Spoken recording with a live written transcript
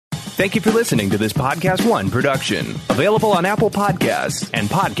Thank you for listening to this Podcast One production. Available on Apple Podcasts and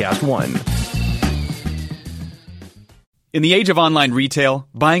Podcast One. In the age of online retail,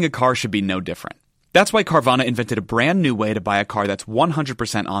 buying a car should be no different. That's why Carvana invented a brand new way to buy a car that's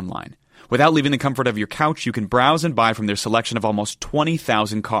 100% online. Without leaving the comfort of your couch, you can browse and buy from their selection of almost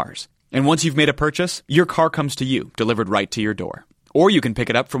 20,000 cars. And once you've made a purchase, your car comes to you, delivered right to your door. Or you can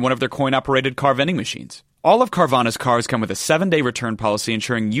pick it up from one of their coin-operated car vending machines. All of Carvana's cars come with a 7-day return policy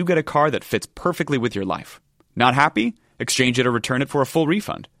ensuring you get a car that fits perfectly with your life. Not happy? Exchange it or return it for a full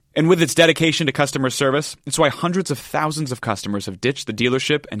refund. And with its dedication to customer service, it's why hundreds of thousands of customers have ditched the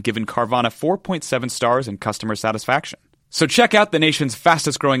dealership and given Carvana 4.7 stars in customer satisfaction. So check out the nation's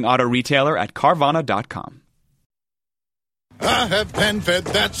fastest-growing auto retailer at Carvana.com. I have PenFed,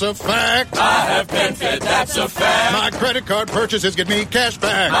 that's a fact. I have PenFed, that's a fact. My credit card purchases get me cash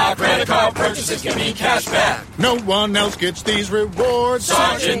back. My credit card purchases get me cash back. No one else gets these rewards.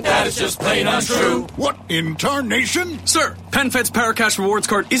 Sergeant, that is just plain untrue. What in tarnation? Sir, PenFed's Paracash Rewards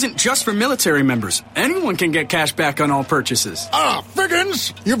Card isn't just for military members. Anyone can get cash back on all purchases. Ah,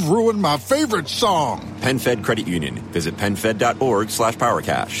 Figgins, you've ruined my favorite song. PenFed Credit Union. Visit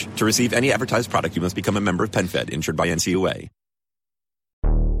PenFed.org/PowerCash. To receive any advertised product, you must become a member of PenFed, insured by NCUA.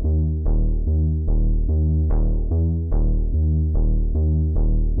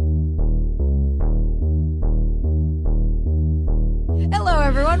 Hello,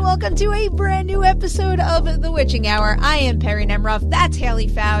 everyone. Welcome to a brand new episode of The Witching Hour. I am Perry Nemroff. That's Haley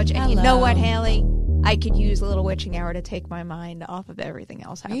Fouch. And You know what, Haley? I could use a little Witching Hour to take my mind off of everything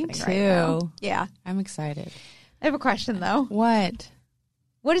else happening right now. Yeah. I'm excited. I have a question, though. What?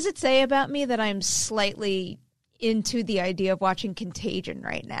 What does it say about me that I'm slightly into the idea of watching Contagion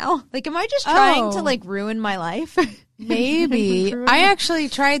right now? Like, am I just trying to, like, ruin my life? Maybe. I actually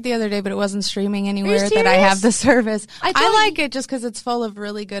tried the other day, but it wasn't streaming anywhere that I have the service. I like it just because it's full of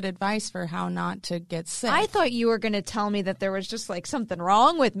really good advice for how not to get sick. I thought you were going to tell me that there was just, like, something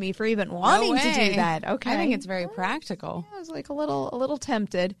wrong with me for even wanting to do that. Okay. I think it's very practical. I was, like, a little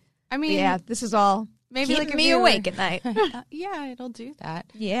tempted. I mean, yeah, this is all maybe keeping me awake at night. Yeah, it'll do that.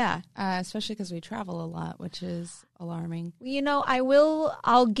 Yeah. Especially because we travel a lot, which is alarming. You know,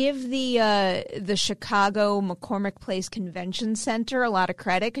 I'll give the Chicago McCormick Place Convention Center a lot of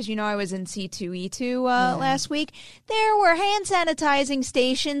credit because, you know, I was in C2E2 last week. There were hand sanitizing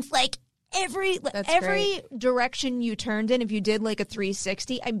stations like every direction you turned in. If you did like a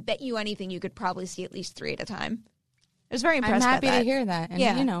 360, I bet you anything you could probably see at least 3 at a time. I was very impressed I'm happy by that. to hear that.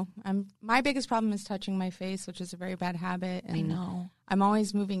 And, you know, my biggest problem is touching my face, which is a very bad habit. And I know. I'm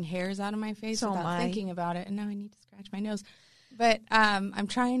always moving hairs out of my face without thinking about it. And now I need to scratch my nose. But I'm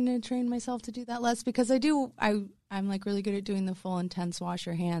trying to train myself to do that less because I'm like really good at doing the full intense wash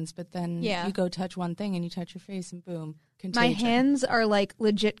your hands. But then you go touch one thing and you touch your face and boom. Contagion. My hands are like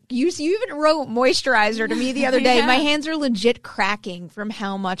legit. You even wrote moisturizer to me the other day. My hands are legit cracking from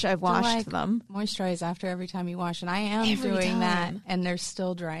how much I've washed them. Moisturize after every time you wash, and I am doing that, and they're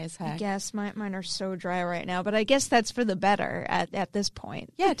still dry as heck. Yes, mine are so dry right now, but I guess that's for the better at this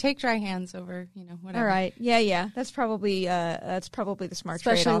point. Yeah, take dry hands over, whatever. All right, yeah, that's probably the smart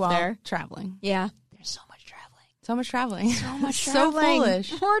trade-off Especially while there. Traveling. Yeah, there's so much traveling. So much traveling. So much So traveling.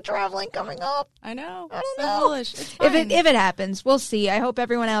 foolish. More traveling coming up. I know. I don't so know. foolish. It's fine. If it happens, we'll see. I hope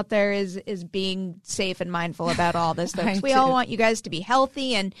everyone out there is being safe and mindful about all this stuff. We all want you guys to be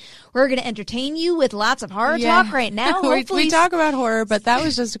healthy, and we're going to entertain you with lots of horror talk right now. we talk about horror, but that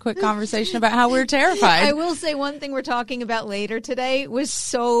was just a quick conversation about how we're terrified. I will say one thing we're talking about later today was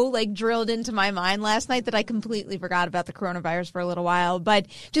so like drilled into my mind last night that I completely forgot about the coronavirus for a little while. But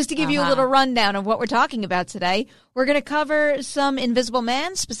just to give you a little rundown of what we're talking about today, we're going to cover some Invisible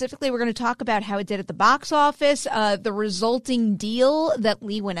Man. Specifically, we're going to talk about how it did at the box office, the resulting deal that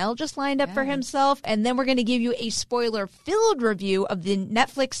Leigh Whannell just lined up for himself, and then we're going to give you a spoiler-filled review of the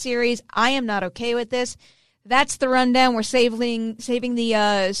Netflix series I Am Not Okay With This. That's the rundown. We're saving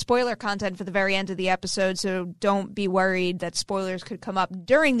the spoiler content for the very end of the episode, so don't be worried that spoilers could come up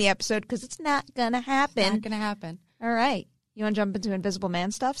during the episode because it's not going to happen. It's not going to happen. All right. You want to jump into Invisible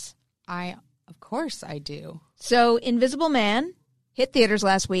Man stuffs? Of course I do. So, Invisible Man hit theaters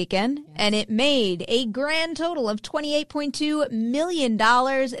last weekend, and it made a grand total of $28.2 million.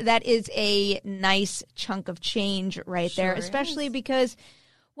 That is a nice chunk of change right there, especially because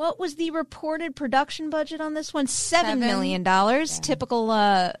what was the reported production budget on this one? $7 million. Yeah. Typical,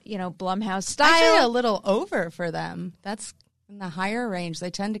 Blumhouse style. Actually, a little over for them. That's in the higher range. They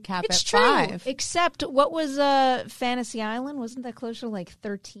tend to cap it's at true. 5. Except, what was Fantasy Island? Wasn't that closer to like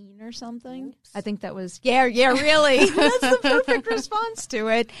 13 or something? Oops. I think that was, yeah, really. That's the perfect response to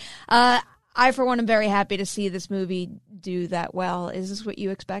it. I, for one, am very happy to see this movie do that well. Is this what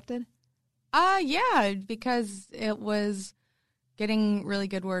you expected? Yeah, because it was getting really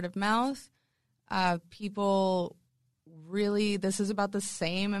good word of mouth. People really, this is about the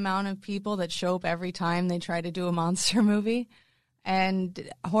same amount of people that show up every time they try to do a monster movie. And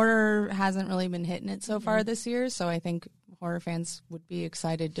horror hasn't really been hitting it so far this year, so I think horror fans would be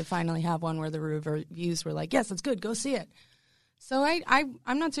excited to finally have one where the reviews were like, yes, it's good, go see it. So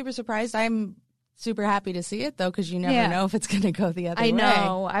I'm not super surprised. I'm super happy to see it, though, because you never know if it's going to go the other way. I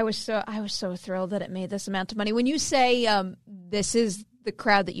know. I was so thrilled that it made this amount of money. When you say this is the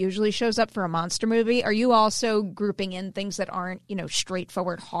crowd that usually shows up for a monster movie, are you also grouping in things that aren't,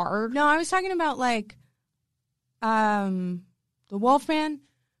 straightforward horror? No, I was talking about, like, The Wolfman,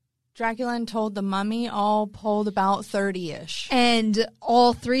 Dracula Untold, The Mummy all pulled about 30-ish. And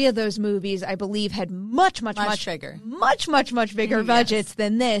all three of those movies, I believe, had much bigger. Much bigger budgets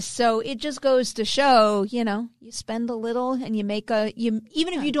than this. So it just goes to show, you spend a little and you make even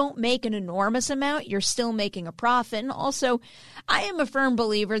if you don't make an enormous amount, you're still making a profit. And also, I am a firm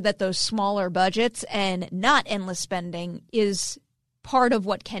believer that those smaller budgets and not endless spending is part of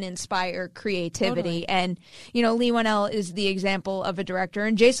what can inspire creativity. Totally. And, Leigh Whannell is the example of a director,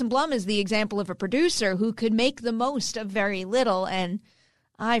 and Jason Blum is the example of a producer who could make the most of very little. And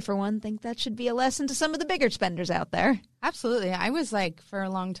I, for one, think that should be a lesson to some of the bigger spenders out there. Absolutely. I was for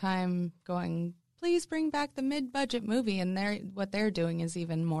a long time going, please bring back the mid-budget movie. And what they're doing is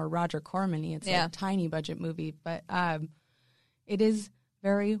even more Roger Corman-y. It's a tiny budget movie, but it is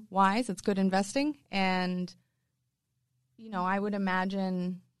very wise. It's good investing. And I would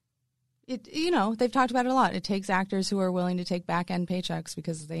imagine it, they've talked about it a lot. It takes actors who are willing to take back-end paychecks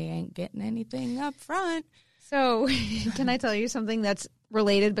because they ain't getting anything up front. So can I tell you something that's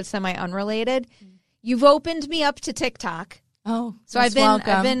related but semi-unrelated? You've opened me up to TikTok. Oh, so I've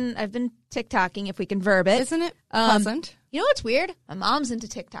been TikToking, if we can verb it. Isn't it pleasant? You know what's weird? My mom's into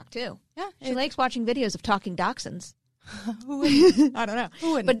TikTok too. Yeah. She likes watching videos of talking dachshunds. Who wouldn't? I don't know.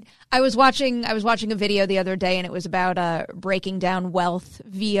 Who wouldn't? But I was watching a video the other day, and it was about breaking down wealth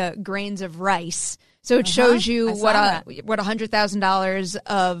via grains of rice. So it shows you what $100,000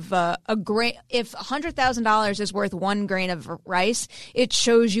 of a grain. If $100,000 is worth one grain of rice, it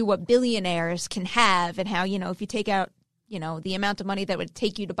shows you what billionaires can have, and how if you take out the amount of money that would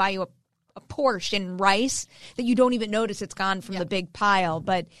take you to buy you a Porsche in rice, that you don't even notice it's gone from the big pile.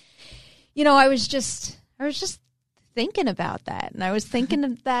 But I was just thinking about that, and I was thinking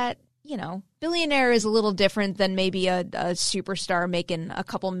of that, billionaire is a little different than maybe a superstar making a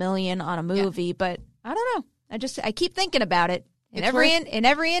couple million on a movie, but I don't know. I keep thinking about it. In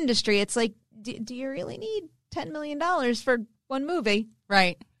every industry, it's like, do you really need $10 million for one movie?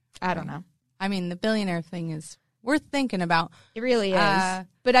 Right. I don't know. I mean, the billionaire thing is worth thinking about. It really is.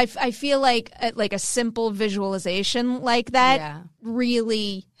 But I feel like a simple visualization like that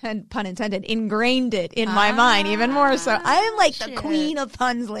really, and pun intended, ingrained it in my mind even more so. I am like the queen of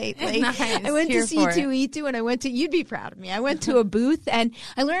puns lately. Nice. I went to C2E2 and I went to, you'd be proud of me, I went to a booth and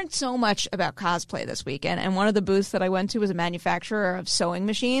I learned so much about cosplay this weekend. And one of the booths that I went to was a manufacturer of sewing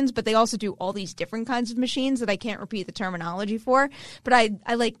machines, but they also do all these different kinds of machines that I can't repeat the terminology for. But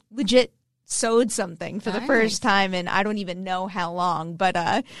I like legit sewed something for the first time, and I don't even know how long, but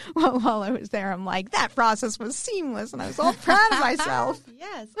while I was there, I'm like, that process was seamless, and I was all proud of myself.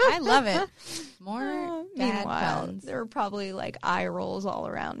 Yes, I love it. More meanwhile, puns. there were probably like eye rolls all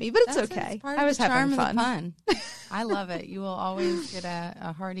around me, but it's okay. I was having fun. I love it. You will always get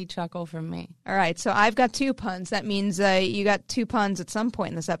a hearty chuckle from me. All right, so I've got 2 puns. That means you got 2 puns at some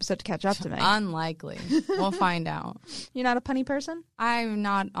point in this episode to catch up to me. Unlikely. We'll find out. You're not a punny person? I'm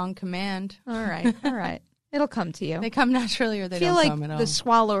not on command. All right. It'll come to you. They come naturally, or they don't come at all. I feel like the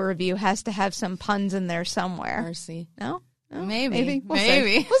Swallow review has to have some puns in there somewhere. Mercy. No? Maybe. We'll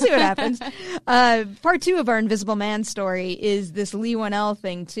see what happens. Part 2 of our Invisible Man story is this Leigh Whannell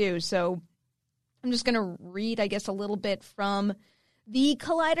thing, too. So I'm just going to read, I guess, a little bit from the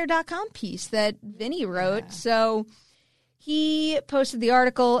Collider.com piece that Vinny wrote. Yeah. So he posted the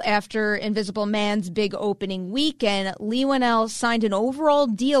article after Invisible Man's big opening weekend. Leigh Whannell signed an overall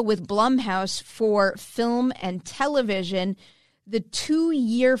deal with Blumhouse for film and television. The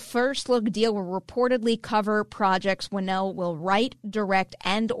 2-year first-look deal will reportedly cover projects Whannell will write, direct,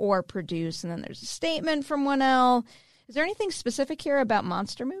 and or produce. And then there's a statement from Whannell. Is there anything specific here about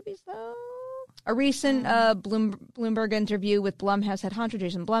monster movies, though? A recent Bloomberg interview with Blumhouse head honcho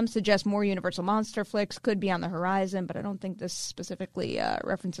Jason Blum suggests more Universal monster flicks could be on the horizon, but I don't think this specifically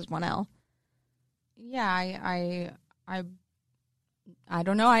references Whannell. Yeah, I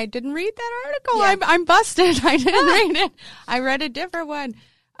don't know. I didn't read that article. Yeah. I'm busted. I didn't read it. I read a different one.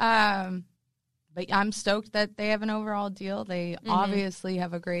 But I'm stoked that they have an overall deal. They obviously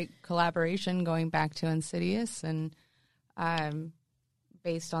have a great collaboration going back to Insidious. And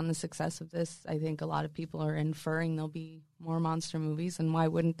based on the success of this, I think a lot of people are inferring there'll be more monster movies. And why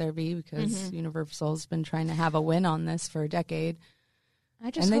wouldn't there be? Because Universal's been trying to have a win on this for a decade.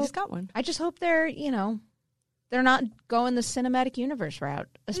 They just got one. I just hope they're not going the cinematic universe route,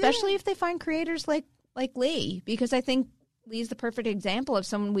 especially if they find creators like Lee, because I think Lee's the perfect example of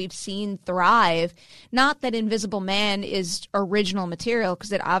someone we've seen thrive. Not that Invisible Man is original material,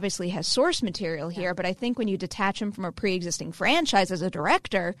 because it obviously has source material here, but I think when you detach him from a pre-existing franchise as a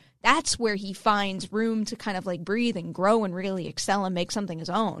director, that's where he finds room to kind of like breathe and grow and really excel and make something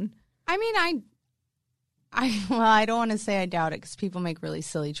his own. I mean, I don't want to say I doubt it, because people make really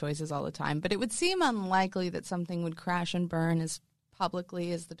silly choices all the time, but it would seem unlikely that something would crash and burn as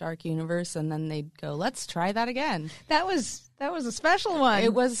publicly as the Dark Universe, and then they'd go, let's try that again. That was a special one.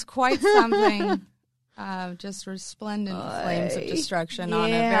 It was quite something. Just resplendent flames of destruction on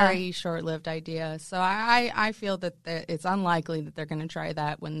a very short-lived idea. So I feel that it's unlikely that they're going to try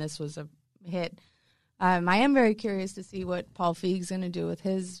that when this was a hit. I am very curious to see what Paul Feig's going to do with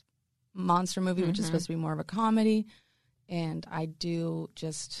his monster movie, which is supposed to be more of a comedy. And I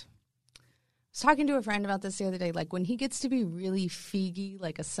was talking to a friend about this the other day. Like, when he gets to be really Feige,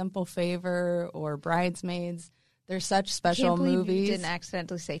 like A Simple Favor or Bridesmaids, they're such special movies. You didn't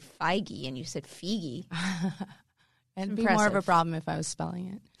accidentally say Feige and you said Feige. It'd be more of a problem if I was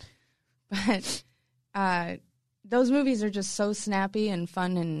spelling it. But those movies are just so snappy and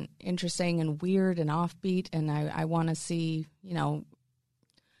fun and interesting and weird and offbeat. And I want to see,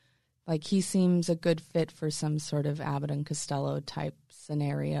 like, he seems a good fit for some sort of Abbott and Costello type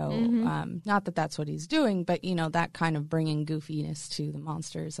scenario. Not that that's what he's doing, but, that kind of bringing goofiness to the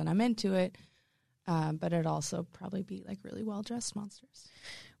monsters. And I'm into it. But it'd also probably be, like, really well-dressed monsters.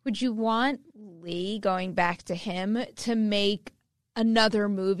 Would you want Lee, going back to him, to make another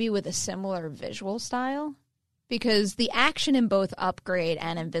movie with a similar visual style? Because the action in both Upgrade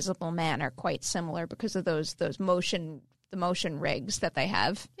and Invisible Man are quite similar because of those motion rigs that they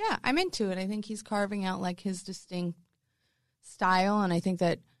have. Yeah, I'm into it. I think he's carving out, like, his distinct style, and I think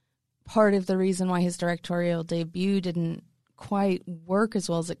that part of the reason why his directorial debut didn't quite work as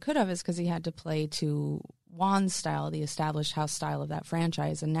well as it could have is because he had to play to Wan's style, the established house style of that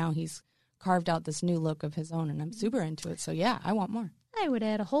franchise, and now he's carved out this new look of his own, and I'm super into it. So yeah, I want more. I would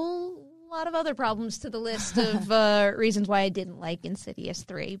add a whole lot of other problems to the list of reasons why I didn't like Insidious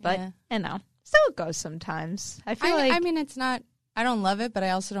 3, but so it goes sometimes. I mean, it's not, I don't love it, but I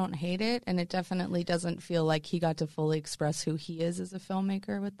also don't hate it, and it definitely doesn't feel like he got to fully express who he is as a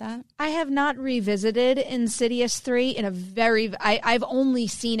filmmaker with that. I have not revisited Insidious 3 in I've only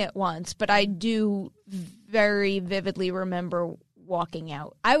seen it once, but I do very vividly remember walking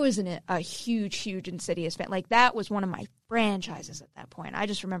out. I was a huge Insidious fan. Like, that was one of my franchises at that point. I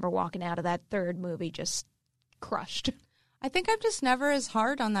just remember walking out of that third movie just crushed. I think I'm just never as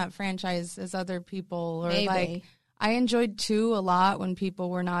hard on that franchise as other people. Or maybe. Like, I enjoyed 2 a lot when people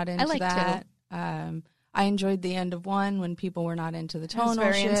were not into that. 2. I enjoyed the end of 1 when people were not into the tonal shift. I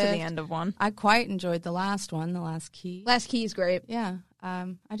was very into the end of 1. I quite enjoyed the last one, The Last Key. Last Key is great. Yeah. I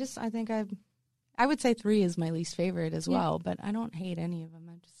think I would say 3 is my least favorite as well, but I don't hate any of them.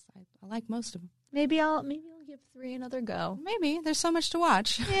 I like most of them. Maybe I'll give 3 another go. Maybe. There's so much to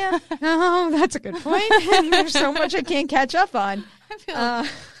watch. Yeah. Oh, that's a good point. There's so much I can't catch up on. I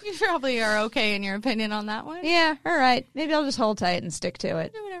feel you probably are okay in your opinion on that one. Yeah. All right. Maybe I'll just hold tight and stick to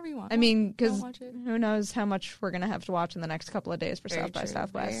it. Do whatever you want. I mean, because who knows how much we're going to have to watch in the next couple of days for South by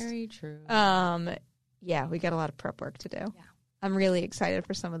Southwest. Very true. Yeah, we got a lot of prep work to do. Yeah. I'm really excited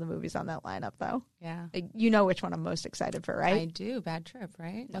for some of the movies on that lineup, though. Yeah. You know which one I'm most excited for, right? I do. Bad Trip,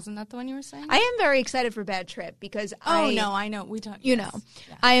 right? No. Wasn't that the one you were saying? I am very excited for Bad Trip because I know. We talked. You know.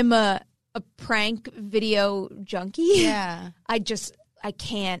 Yeah. I am a prank video junkie. Yeah. I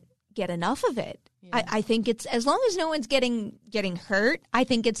can't get enough of it. Yeah. I think it's, as long as no one's getting hurt, I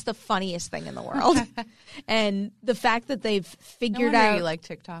think it's the funniest thing in the world. And the fact that they've figured out. You like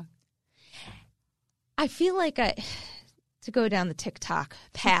TikTok? I feel like to go down the TikTok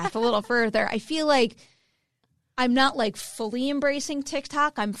path a little further, I feel like I'm not like fully embracing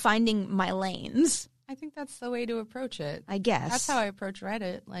TikTok. I'm finding my lanes. I think that's the way to approach it. I guess. That's how I approach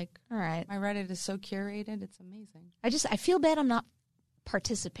Reddit. Like, all right, my Reddit is so curated. It's amazing. I feel bad I'm not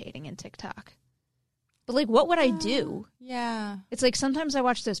participating in TikTok. But like, what would I do? Yeah. It's like sometimes I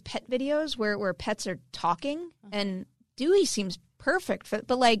watch those pet videos where pets are talking and Dewey seems perfect for,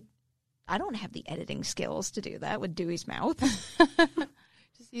 but like, I don't have the editing skills to do that with Dewey's mouth.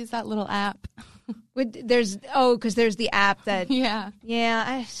 Just use that little app. Because there's the app that. Yeah.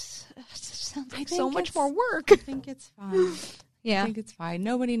 Yeah. sounds like so much more work. I think it's fine. Yeah. I think it's fine.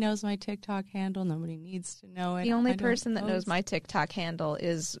 Nobody knows my TikTok handle. Nobody needs to know it. The only person that knows my TikTok handle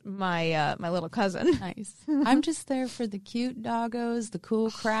is my my little cousin. Nice. I'm just there for the cute doggos, the cool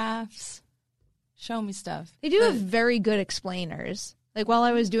crafts. Show me stuff. They do have very good explainers. Like while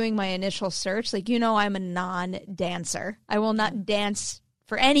I was doing my initial search, like, I'm a non-dancer. I will not dance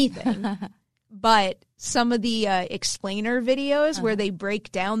for anything. But some of the explainer videos where they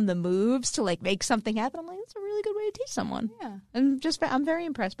break down the moves to like make something happen, I'm like, that's a really good way to teach someone. Yeah. I'm very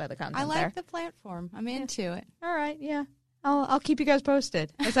impressed by the content. I like there. the platform. I'm into it. All right, yeah. I'll keep you guys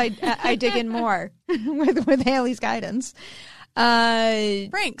posted as I dig in more with Haley's guidance.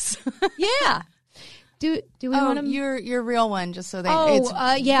 Pranks. Yeah. Do we want to your real one just so they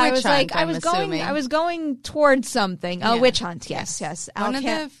yeah, witch hunt, I was going towards something. Witch hunt. Yes. One of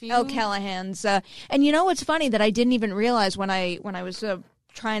the few. Al Callahan's and what's funny that I didn't even realize when I was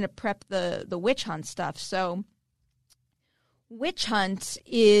trying to prep the witch hunt stuff. So Witch Hunt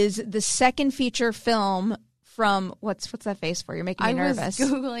is the second feature film from what's that face for? You're making me nervous. I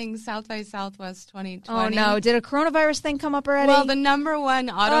was Googling South by Southwest 2020. Oh, no. Did a coronavirus thing come up already? Well, the number one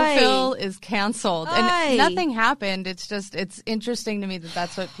autofill is canceled. And nothing happened. It's interesting to me that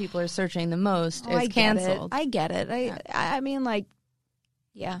that's what people are searching the most is canceled. I get it. I mean, like,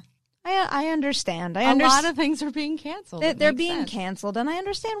 yeah. I understand. A lot of things are being canceled. They're being canceled, and I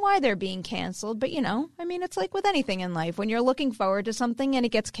understand why they're being canceled. But, I mean, it's like with anything in life. When you're looking forward to something and it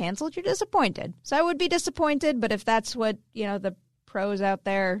gets canceled, you're disappointed. So I would be disappointed, but if that's what, the pros out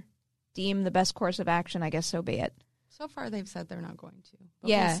there deem the best course of action, I guess so be it. So far, they've said they're not going to. But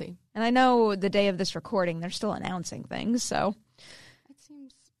yeah. We'll see. And I know the day of this recording, they're still announcing things, so. It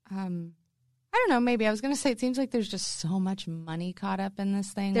seems, I don't know, maybe I was going to say it seems like there's just so much money caught up in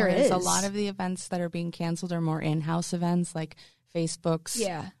this thing. There is. A lot of the events that are being canceled are more in-house events, like Facebook's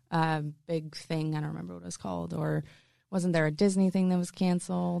big thing. I don't remember what it was called. Or wasn't there a Disney thing that was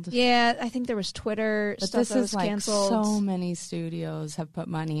canceled? Yeah, I think there was Twitter but stuff this that was is like canceled. So many studios have put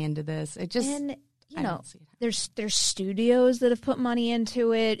money into this. It just... And, there's studios that have put money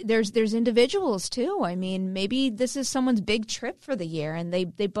into it. There's individuals too. I mean, maybe this is someone's big trip for the year, and they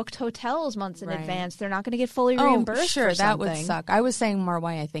booked hotels months in advance. They're not going to get fully reimbursed. Sure, for that would suck. I was saying more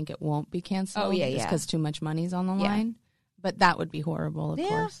why I think it won't be canceled. Oh yeah, just because too much money's on the line. But that would be horrible, of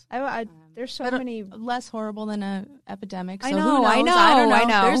course. There's so many less horrible than a epidemic. So I know. Who knows? I know. I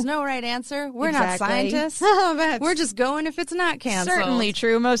know. There's no right answer. We're not scientists. We're just going if it's not canceled. Certainly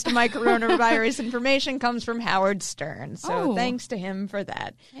true. Most of my coronavirus information comes from Howard Stern, so thanks to him for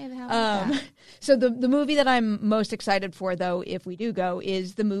that. So the movie that I'm most excited for, though, if we do go,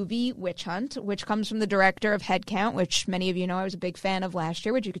 is the movie Witch Hunt, which comes from the director of Headcount, which many of you know I was a big fan of last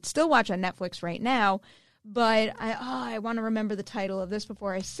year, which you could still watch on Netflix right now. But I want to remember the title of this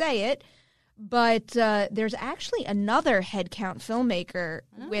before I say it. But there's actually another Headcount filmmaker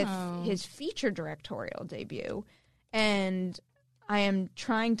with his feature directorial debut. And I am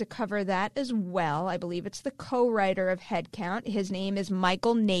trying to cover that as well. I believe it's the co-writer of Headcount. His name is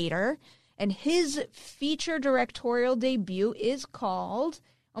Michael Nader. And his feature directorial debut is called,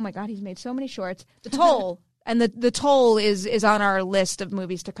 oh my God, he's made so many shorts, The Toll. And the Toll is on our list of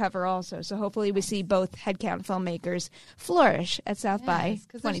movies to cover also. So hopefully we see both Headcount filmmakers flourish at South by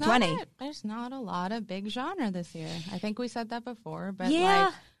 2020. There's not a lot of big genre this year. I think we said that before. But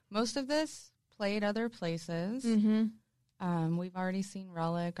most of this played other places. Mm-hmm. We've already seen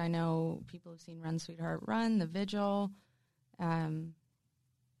Relic. I know people have seen Run, Sweetheart, Run, The Vigil. Lucky?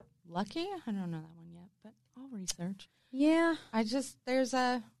 I don't know that one yet, but I'll research. Yeah.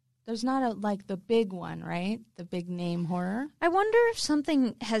 There's not the big one, right? The big name horror. I wonder if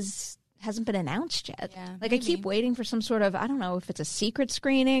something hasn't been announced yet. Yeah, maybe. I keep waiting for some sort of, I don't know if it's a secret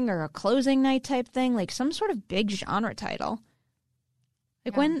screening or a closing night type thing, like some sort of big genre title.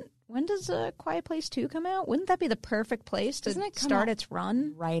 Like when does Quiet Place 2 come out? Wouldn't that be the perfect place to start its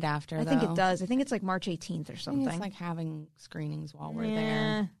run? Right after, I think it does. I think it's like March 18th or something. It's like having screenings while we're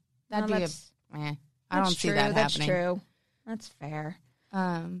there. That'd be I don't see that happening. That's true. That's fair.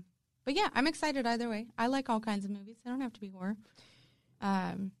 But yeah, I'm excited either way. I like all kinds of movies. They don't have to be horror.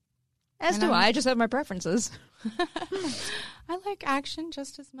 As do I. I just have my preferences. I like action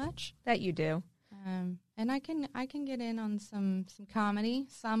just as much. That you do. And I can get in on some comedy,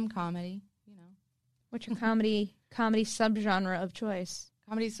 you know. What's your comedy subgenre of choice?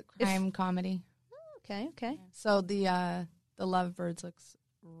 Comedy's crime comedy. Oh, okay. So the Lovebirds looks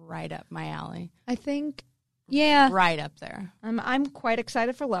right up my alley. I think. Yeah. Right up there. I'm quite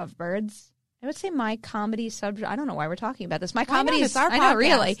excited for Lovebirds. I would say my comedy subgenre, I don't know why we're talking about this. My comedy is, our I know,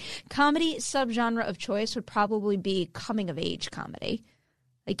 really. Comedy subgenre of choice would probably be coming of age comedy.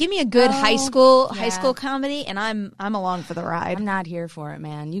 Like, give me a good high school comedy, and I'm along for the ride. I'm not here for it,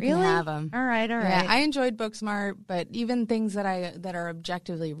 man. You really? can have them. All right. Yeah, I enjoyed Booksmart, but even things that are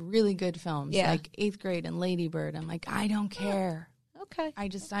objectively really good films, like 8th Grade and Lady Bird, I'm like, I don't care. Okay.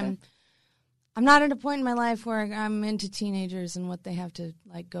 I'm not at a point in my life where I'm into teenagers and what they have to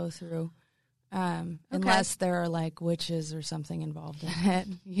like go through. Unless there are like witches or something involved in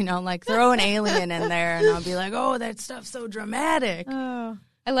it, like throw an alien in there, and I'll be like, "Oh, that stuff's so dramatic." Oh,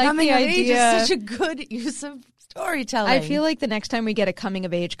 I like coming the of idea. age is such a good use of storytelling. I feel like the next time we get a coming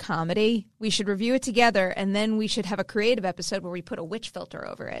of age comedy, we should review it together, and then we should have a creative episode where we put a witch filter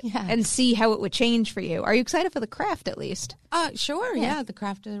over it and see how it would change for you. Are you excited for The Craft at least? Sure. Yeah, The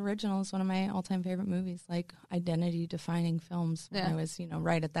Craft original is one of my all-time favorite movies, like identity-defining films. When I was,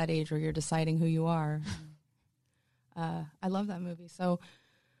 right at that age where you're deciding who you are. I love that movie. So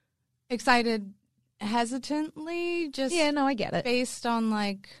excited, hesitantly, just I get it. Based on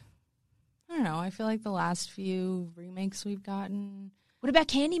like, I don't know. I feel like the last few remakes we've gotten. What about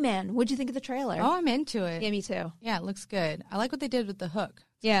Candyman? What'd you think of the trailer? Oh, I'm into it. Yeah, me too. Yeah, it looks good. I like what they did with the hook.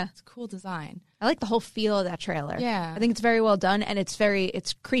 It's a cool design. I like the whole feel of that trailer. Yeah. I think it's very well done, and it's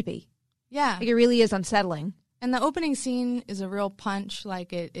creepy. Yeah. Like, it really is unsettling. And the opening scene is a real punch.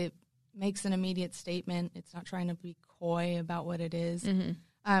 Like, it makes an immediate statement. It's not trying to be coy about what it is. Mm-hmm.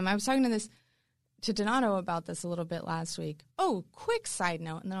 I was talking to Donato about this a little bit last week. Oh, quick side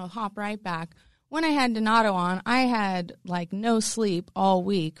note, and then I'll hop right back. When I had Donato on, I had like no sleep all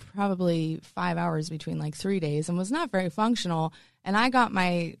week, probably 5 hours between like 3 days, and was not very functional. And I got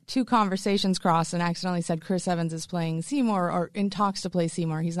my 2 conversations crossed and accidentally said Chris Evans is playing Seymour, or in talks to play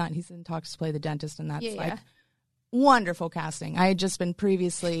Seymour. He's not. He's in talks to play the dentist, and that's wonderful casting. I had just been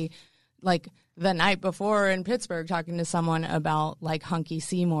previously, like the night before in Pittsburgh, talking to someone about like hunky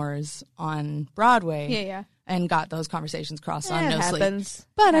Seymours on Broadway. And got those conversations crossed on no sleep.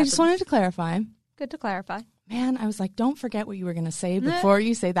 But I just wanted to clarify. Good to clarify. Man, I was like, don't forget what you were going to say before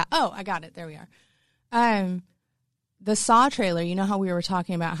you say that. Oh, I got it. There we are. The Saw trailer, you know how we were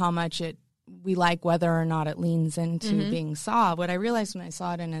talking about how much we like whether or not it leans into being Saw. What I realized when I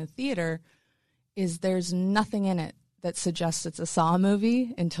saw it in a theater is there's nothing in it that suggests it's a Saw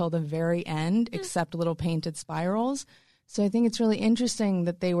movie until the very end, except little painted spirals. So I think it's really interesting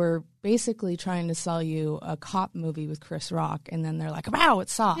that they were basically trying to sell you a cop movie with Chris Rock, and then they're like, wow,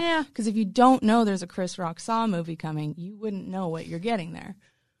 it's Saw. Yeah. Because if you don't know there's a Chris Rock Saw movie coming, you wouldn't know what you're getting there.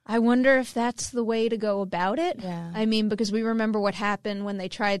 I wonder if that's the way to go about it. Yeah. I mean, because we remember what happened when they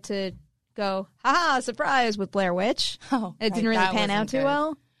tried to go, ha-ha, surprise, with Blair Witch. Oh, it didn't really pan out too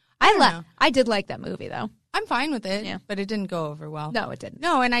well. I did like that movie, though. I'm fine with it, but it didn't go over well. No, it didn't.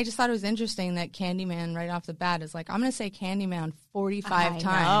 No, and I just thought it was interesting that Candyman right off the bat is like, I'm going to say Candyman 45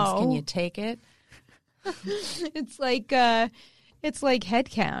 times. Can you take it? It's like head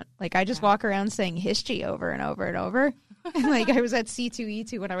count. Like, I just walk around saying history over and over and over. And like, I was at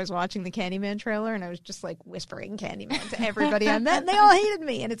C2E2 when I was watching the Candyman trailer, and I was just like whispering Candyman to everybody I met, and they all hated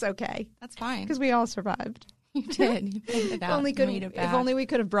me, and it's okay. That's fine. Because we all survived. You did. You made it out. If only we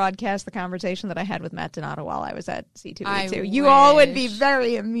could have broadcast the conversation that I had with Matt Donato while I was at C2E2. You wish. all would be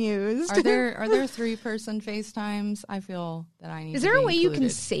very amused. Are there 3-person FaceTimes? I feel that I need. Is there a way included. you can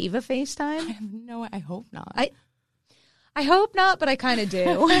save a FaceTime? No, I hope not. I hope not, but I kind of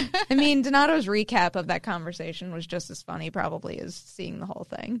do. I mean, Donato's recap of that conversation was just as funny, probably, as seeing the whole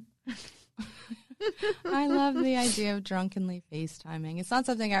thing. I love the idea of drunkenly FaceTiming. It's not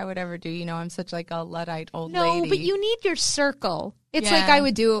something I would ever do. You know, I'm such like a Luddite old lady. No, but you need your circle. It's like I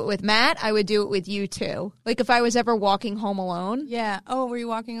would do it with Matt. I would do it with you too. Like if I was ever walking home alone. Yeah. Oh, were you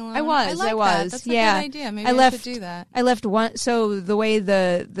walking alone? I was. That. That's a good idea. Maybe I should do that. I left one. So the way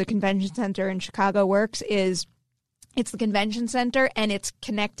the convention center in Chicago works is it's the convention center, and it's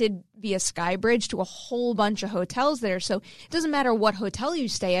connected via Skybridge to a whole bunch of hotels there. So it doesn't matter what hotel you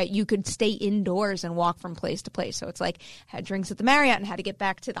stay at. You could stay indoors and walk from place to place. So it's like I had drinks at the Marriott and had to get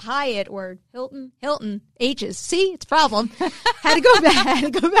back to the Hyatt or Hilton, H's. See, it's a problem. had to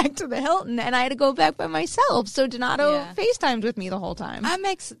go back to the Hilton, and I had to go back by myself. So Donato FaceTimed with me the whole time. That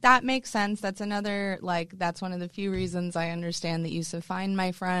makes sense. That's another, that's one of the few reasons I understand the use of Find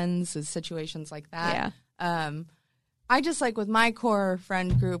My Friends is situations like that. Yeah. I just like with my core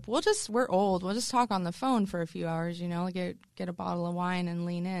friend group, we're old. We'll just talk on the phone for a few hours, get a bottle of wine and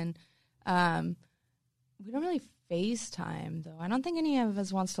lean in. We don't really FaceTime though. I don't think any of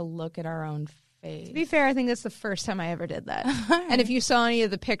us wants to look at our own face. To be fair, I think that's the first time I ever did that. And if you saw any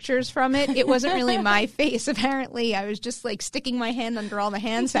of the pictures from it, it wasn't really my face. Apparently, I was just like sticking my hand under all the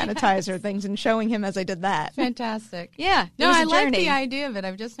hand sanitizer things and showing him as I did that. Fantastic. Yeah. No, I like the idea of it.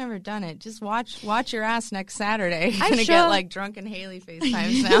 I've just never done it. Just watch your ass next Saturday. You're going to get like drunken Haley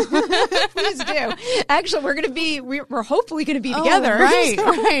FaceTimes now. Please do. Actually, we're hopefully going to be together.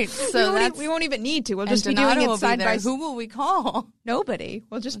 Right. So we won't even need to. We'll just be doing it side by side. Who will we call? Nobody.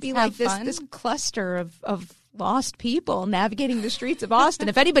 We'll just be like this cluster of lost people navigating the streets of Austin.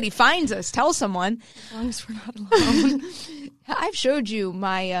 If anybody finds us, tell someone. As long as we're not alone. I've showed you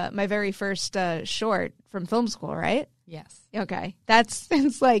my my very first short from film school, right? Yes. Okay.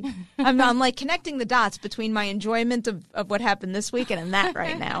 It's like I'm like connecting the dots between my enjoyment of what happened this weekend and that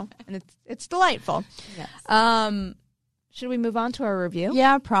right now. And it's delightful. Yes. Should we move on to our review?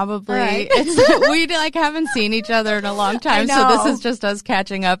 Yeah, probably. Right. We haven't seen each other in a long time, so this is just us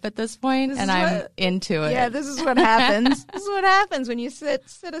catching up at this point, and I'm into it. Yeah, this is what happens. This is what happens when you sit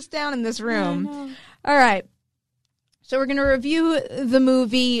us down in this room. All right. So we're going to review the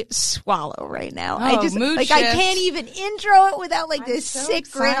movie Swallow right now. Mood shift. I can't even intro it without this sick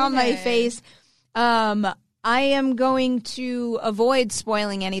grin on my face. I am going to avoid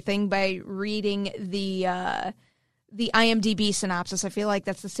spoiling anything by reading the IMDb synopsis. I feel like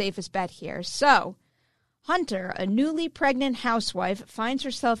that's the safest bet here. So, Hunter, a newly pregnant housewife, finds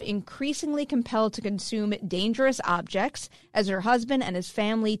herself increasingly compelled to consume dangerous objects. As her husband and his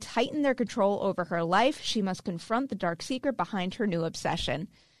family tighten their control over her life, she must confront the dark secret behind her new obsession.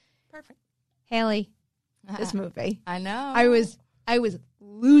 Perfect. Haley, this movie. I know. I was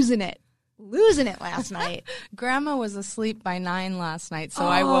losing it last night. Grandma was asleep by 9 last night, so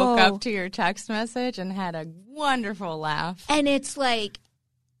I woke up to your text message and had a wonderful laugh. And it's like,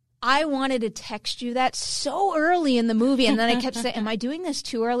 I wanted to text you that so early in the movie, and then I kept saying, am I doing this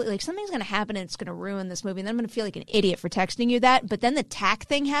too early? Like, something's going to happen and it's going to ruin this movie, and then I'm going to feel like an idiot for texting you that. But then the tack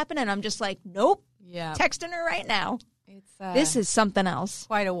thing happened, and I'm just like, nope. Yeah. Texting her right now. It's this is something else.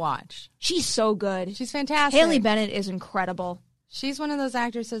 Quite a watch. She's so good. She's fantastic. Haley Bennett is incredible. She's one of those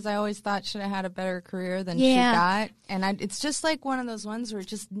actresses I always thought should have had a better career than she got. And it's just like one of those ones where it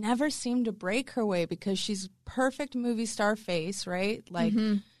just never seemed to break her way because she's perfect movie star face, right? Like,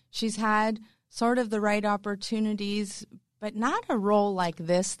 she's had sort of the right opportunities, but not a role like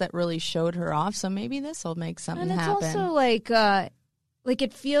this that really showed her off. So maybe this will make something happen. And it's also like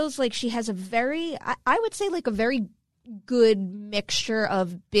it feels like she has a very, I would say like a very good mixture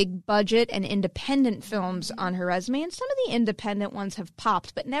of big budget and independent films on her resume, and some of the independent ones have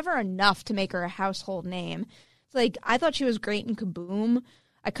popped, but never enough to make her a household name. It's like, I thought she was great in Kaboom.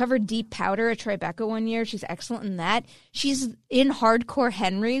 I covered Deep Powder at Tribeca one year. She's excellent in that. She's in Hardcore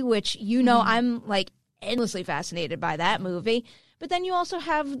Henry, which I'm like endlessly fascinated by that movie. But then you also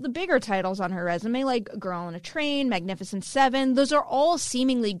have the bigger titles on her resume, like Girl on a Train, Magnificent Seven. Those are all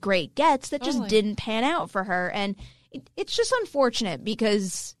seemingly great gets that just didn't pan out for her. And it's just unfortunate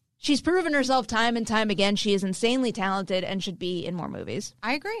because she's proven herself time and time again. She is insanely talented and should be in more movies.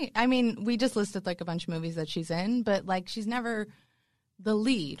 I agree. I mean, we just listed like a bunch of movies that she's in, but like she's never the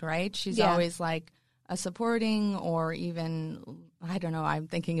lead, right? She's always like a supporting or even, I don't know, I'm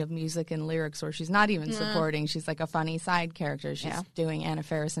thinking of Music and Lyrics where she's not even supporting. She's like a funny side character. She's doing Anna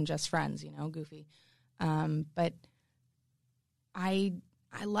Faris and Just Friends, goofy. But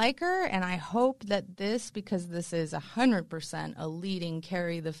I like her, and I hope that because this is 100% a leading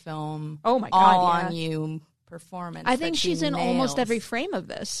carry the film on you performance. I think she's in almost every frame of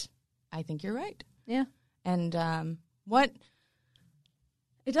this. I think you're right. Yeah. And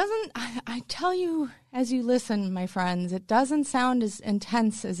it doesn't, I tell you as you listen, my friends, it doesn't sound as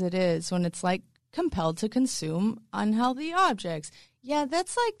intense as it is when it's like compelled to consume unhealthy objects. Yeah,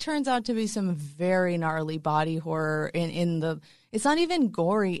 that's like turns out to be some very gnarly body horror it's not even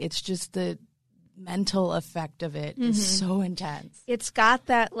gory, it's just the mental effect of it is so intense. It's got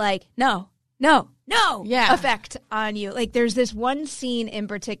that like, no effect on you. Like there's this one scene in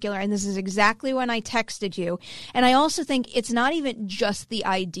particular, and this is exactly when I texted you. And I also think it's not even just the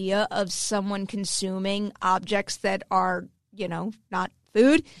idea of someone consuming objects that are, not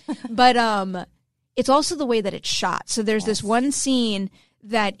food, but it's also the way that it's shot. So there's this one scene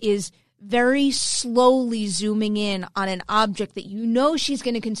that is very slowly zooming in on an object that she's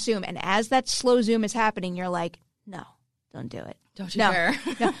going to consume. And as that slow zoom is happening, you're like, no, don't do it. Don't you dare.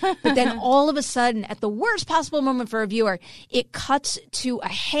 No. But then all of a sudden, at the worst possible moment for a viewer, it cuts to a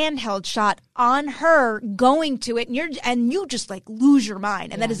handheld shot on her going to it, and you just like lose your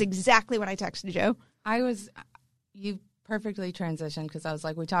mind. And that is exactly when I texted you. You perfectly transitioned because I was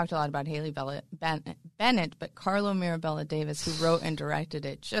like, we talked a lot about Haley Bennett, but Carlo Mirabella Davis, who wrote and directed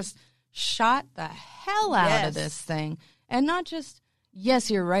it, just shot the hell out of this thing. And not just, yes,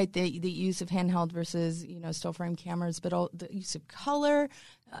 you're right, the use of handheld versus, still frame cameras, but all the use of color,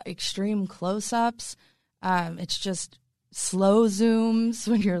 extreme close-ups. It's just slow zooms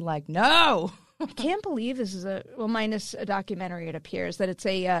when you're like, no. I can't believe this is minus a documentary, it appears, that it's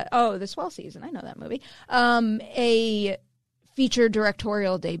The Swell Season. I know that movie. A feature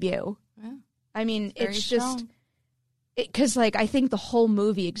directorial debut. Yeah. I mean, it's just, because I think the whole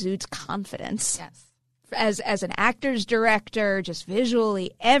movie exudes confidence. Yes. As an actor's director, just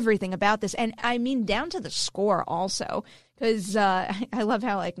visually, everything about this. And I mean, down to the score also, because I love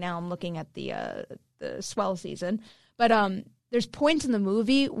how now I'm looking at the Swell Season. But there's points in the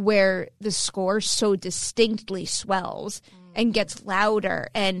movie where the score so distinctly swells and gets louder.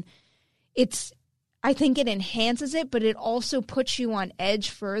 And I think it enhances it, but it also puts you on edge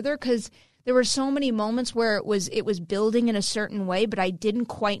further, because there were so many moments where it was building in a certain way, but I didn't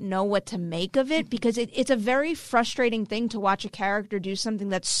quite know what to make of it, because it's a very frustrating thing to watch a character do something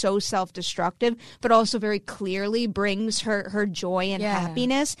that's so self-destructive, but also very clearly brings her joy and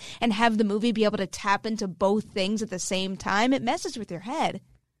happiness, and have the movie be able to tap into both things at the same time. It messes with your head.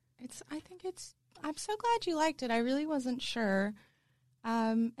 I'm so glad you liked it. I really wasn't sure.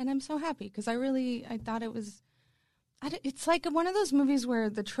 And I'm so happy, because I thought it was... It's like one of those movies where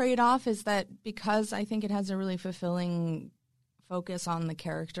the trade-off is that because I think it has a really fulfilling focus on the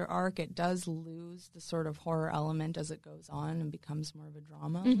character arc, it does lose the sort of horror element as it goes on and becomes more of a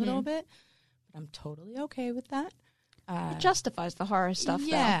drama a little bit. But I'm totally okay with that. It justifies the horror stuff,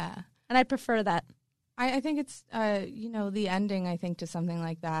 though. And I prefer that. I think it's, the ending, I think, to something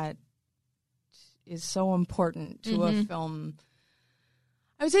like that is so important to a film.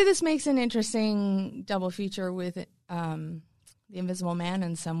 I would say this makes an interesting double feature with The Invisible Man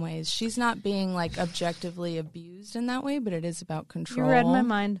in some ways. She's not being objectively abused in that way, but it is about control. You read my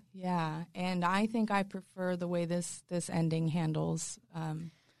mind. Yeah, and I think I prefer the way this ending handles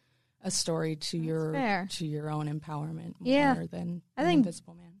a story to your own empowerment more than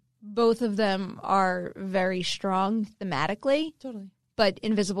Invisible Man. Both of them are very strong thematically. Totally. But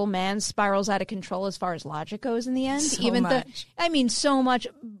Invisible Man spirals out of control as far as logic goes in the end. So much.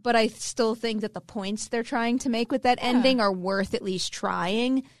 But I still think that the points they're trying to make with that ending are worth at least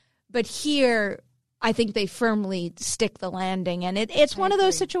trying. But here, I think they firmly stick the landing. And it's one of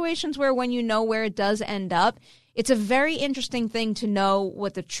those situations where when you know where it does end up, it's a very interesting thing to know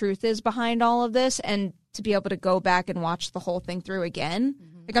what the truth is behind all of this, and to be able to go back and watch the whole thing through again.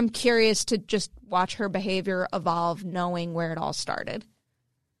 I'm curious to just watch her behavior evolve, knowing where it all started.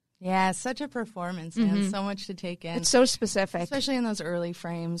 Yeah, such a performance, man. So much to take in. It's so specific. Especially in those early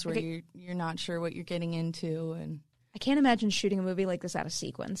frames where you're not sure what you're getting into. And I can't imagine shooting a movie like this out of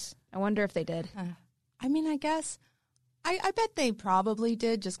sequence. I wonder if they did. I guess, I bet they probably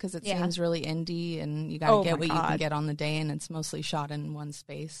did, just because it seems really indie and you got to get what you can get on the day, and it's mostly shot in one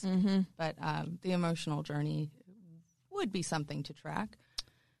space. But the emotional journey would be something to track.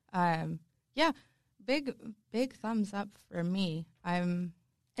 Big thumbs up for me. And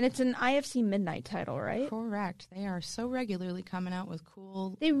it's an IFC Midnight title, right? Correct. They are so regularly coming out with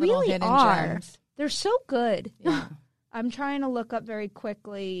cool They really hidden are. gems. They're so good. Yeah. I'm trying to look up very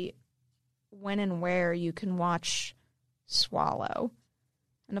quickly when and where you can watch Swallow.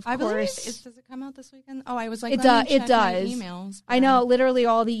 And of course, does it come out this weekend? Oh, I was like, it does. Emails. I know. Literally,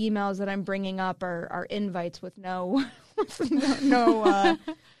 all the emails that I'm bringing up are invites with no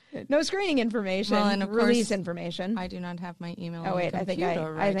screening information. Well, and of release course, information. I do not have my email. Oh wait, I think I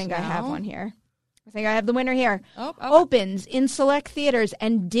now. have one here. I think I have the winner here. Oh. Opens in select theaters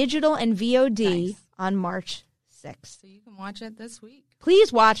and digital and VOD on March 6th. So you can watch it this week.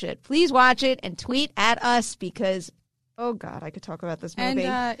 Please watch it. Please watch it and tweet at us, because, oh God, I could talk about this movie.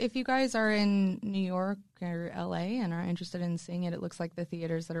 And if you guys are in New York or LA and are interested in seeing it, it looks like the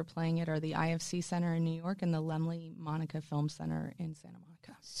theaters that are playing it are the IFC Center in New York and the Lemley Monica Film Center in Santa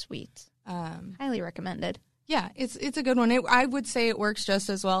Monica. Sweet. Highly recommended. Yeah, it's a good one. I would say it works just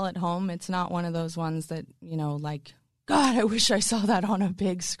as well at home. It's not one of those ones that, God, I wish I saw that on a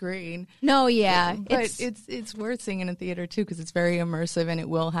big screen. No, yeah. But it's worth seeing in a theater, too, because it's very immersive and it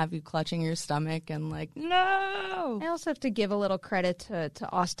will have you clutching your stomach and no! I also have to give a little credit to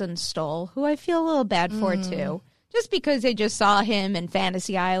Austin Stoll, who I feel a little bad for, too. Just because I just saw him in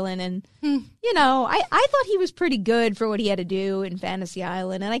Fantasy Island, and, I thought he was pretty good for what he had to do in Fantasy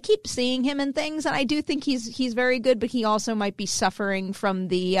Island, and I keep seeing him in things, and I do think he's very good, but he also might be suffering from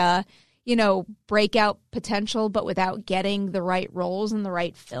the, breakout potential, but without getting the right roles in the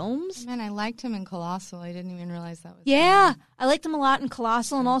right films. Man, I liked him in Colossal. I didn't even realize that was Yeah, him. I liked him a lot in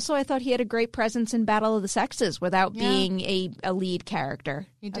Colossal, and also I thought he had a great presence in Battle of the Sexes without being a lead character.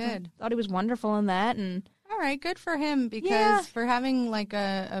 He did. I thought he was wonderful in that, and all right, good for him, because for having like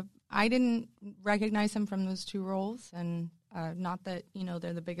I didn't recognize him from those two roles, and not that,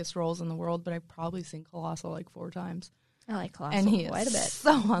 they're the biggest roles in the world, but I've probably seen Colossal like 4 times. I like Colossal and he quite a bit.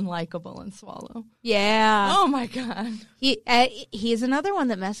 So unlikable in Swallow. Yeah. Oh my God. He's another one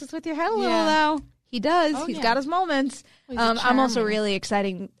that messes with your head a little, though. He does. Oh, He's got his moments. I'm also charmer. really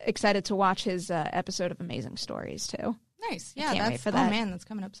excited to watch his episode of Amazing Stories too. Nice. Yeah, can't wait for that. Oh man, that's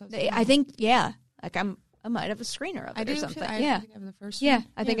coming up so soon. I think like I might have a screener of it or something. I yeah. think I have the first Yeah, one.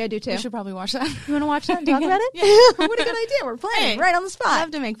 I think I do too. We should probably watch that. You want to watch that and talk about it? Yeah. What a good idea. We're playing Hey, right on the spot. I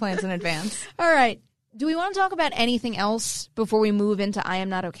have to make plans in advance. All right. Do we want to talk about anything else before we move into I Am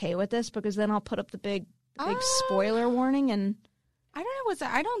Not Okay With This? Because then I'll put up the big spoiler warning and I don't know.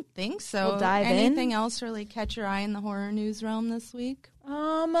 I don't think so. We'll dive in. Anything else really catch your eye in the horror news realm this week?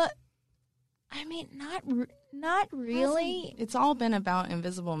 I mean, not really. It's all been about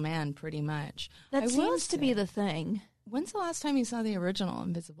Invisible Man, pretty much. That seems to be the thing. When's the last time you saw the original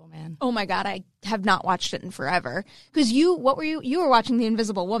Invisible Man? Oh my God, I have not watched it in forever. Because you were watching The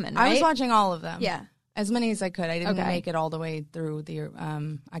Invisible Woman, right? I was watching all of them. Yeah. As many as I could. I didn't make it all the way through the,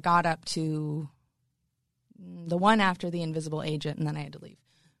 I got up to the one after The Invisible Agent, and then I had to leave.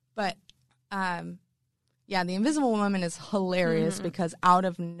 But, yeah, The Invisible Woman is hilarious because out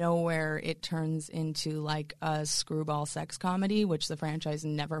of nowhere it turns into like a screwball sex comedy, which the franchise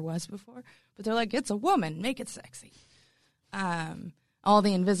never was before. But they're like, it's a woman, make it sexy. All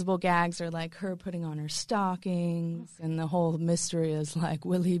the invisible gags are like her putting on her stockings, and the whole mystery is like,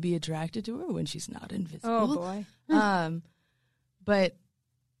 will he be attracted to her when she's not invisible? Oh boy. But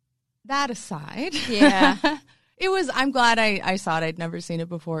that aside, yeah. I'm glad I saw it. I'd never seen it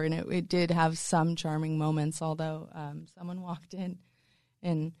before, and it did have some charming moments, although someone walked in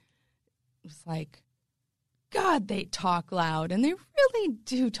and was like, God, they talk loud, and they really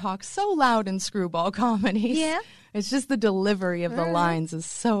do talk so loud in screwball comedies. Yeah. It's just the delivery of the lines is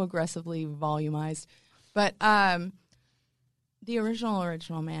so aggressively volumized. But the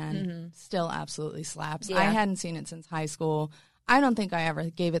original Man still absolutely slaps. Yeah. I hadn't seen it since high school. I don't think I ever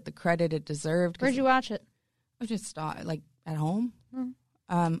gave it the credit it deserved. Where'd you watch it? I just like at home.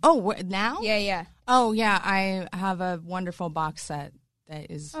 Mm. Now? Yeah. Oh, yeah. I have a wonderful box set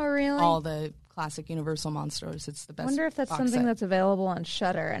that is all the classic Universal monsters. It's the best. I wonder if that's box something set. that's available on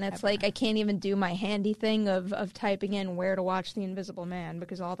Shudder. And it's like I can't even do my handy thing of typing in where to watch The Invisible Man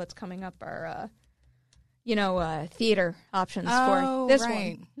because all that's coming up are, theater options for this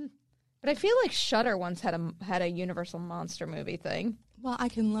one. But I feel like Shudder once had a Universal monster movie thing. Well, I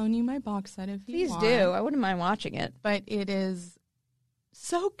can loan you my box set if you want. Please do. I wouldn't mind watching it. But it is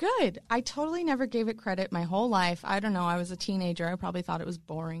so good. I totally never gave it credit my whole life. I don't know. I was a teenager. I probably thought it was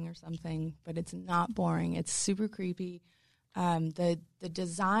boring or something, but it's not boring. It's super creepy. The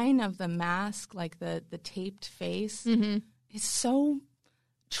design of the mask, like the taped face, is so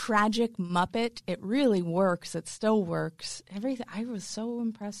tragic Muppet. It really works. It still works. Everything. I was so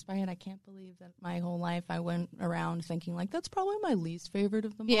impressed by it. I can't believe that my whole life I went around thinking like that's probably my least favorite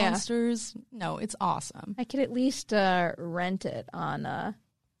of the monsters. No, it's awesome. I could at least rent it on. Oh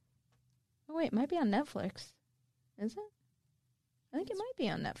wait, it might be on Netflix. Is it? I think it might be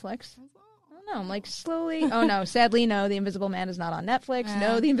on Netflix. I don't know. I'm like slowly. Oh no, sadly no. The Invisible Man is not on Netflix.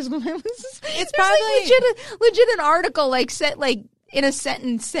 No, The Invisible Man was. It's probably like legit an article like set like. In a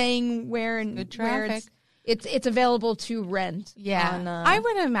sentence saying where it's available to rent. Yeah, on, I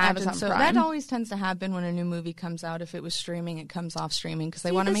would imagine Amazon so. Prime. That always tends to happen when a new movie comes out. If it was streaming, it comes off streaming because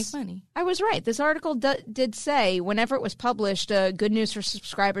they want to make money. I was right. This article did say whenever it was published, good news for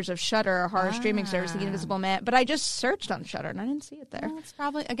subscribers of Shudder, a horror streaming service, The Invisible Man. But I just searched on Shudder and I didn't see it there. Well, it's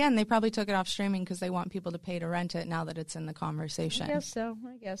probably they probably took it off streaming because they want people to pay to rent it now that it's in the conversation. I guess so.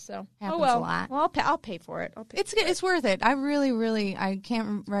 Happens a lot. Well, I'll pay for it. It's worth it. I really, I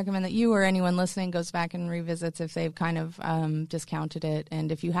can't recommend that you or anyone listening goes back and revisits if they've kind of discounted it.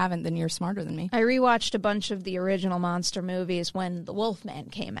 And if you haven't, then you're smarter than me. I rewatched a bunch of the original monster movies when The Wolfman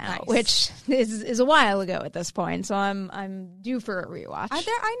came out, which is a while ago at this point. So I'm due for a rewatch.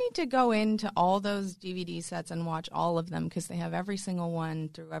 I need to go into all those DVD sets and watch all of them because they have every single one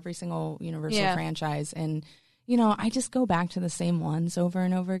through every single Universal franchise. And I just go back to the same ones over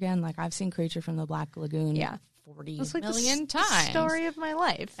and over again. Like I've seen Creature from the Black Lagoon 40 It's like million the times. Story of my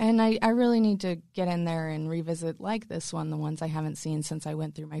life. And I really need to get in there and revisit like this one, the ones I haven't seen since I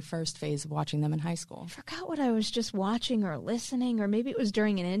went through my first phase of watching them in high school. I forgot what I was just watching or listening, or maybe it was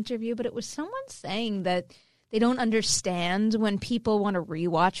during an interview, but it was someone saying that they don't understand when people want to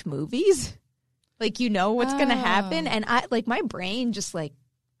rewatch movies. Like, you know what's going to happen. And my brain just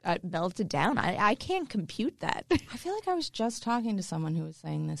melted down. I can't compute that. I feel like I was just talking to someone who was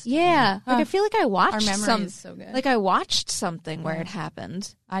saying this. Yeah. I feel like I watched Our memory is so good. Like I watched something where it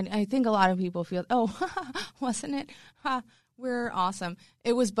happened. I think a lot of people feel, wasn't it? We're awesome.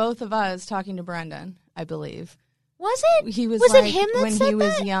 It was both of us talking to Brendan, I believe. Was it? He was it him that when said he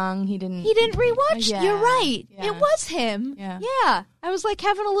was that? young, he didn't rewatch. Yeah. You're right. Yeah. It was him. Yeah. I was like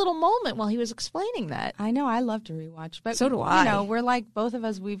having a little moment while he was explaining that. I know. I love to rewatch, but so do I. You know, we're like both of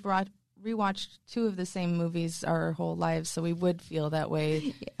us. We've rewatched two of the same movies our whole lives, so we would feel that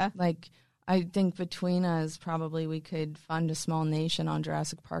way. Yeah. Like I think between us, probably we could fund a small nation on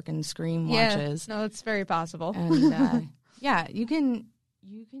Jurassic Park and Scream watches. No, it's very possible. And yeah, you can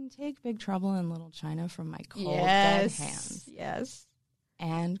take Big Trouble in Little China from my cold dead hands. Yes.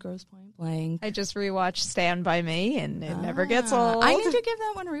 And Grosse Point Blank. I just rewatched Stand By Me, and it never gets old. I need to give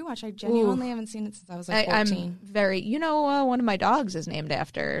that one a rewatch. I genuinely haven't seen it since I was 14. I'm very, one of my dogs is named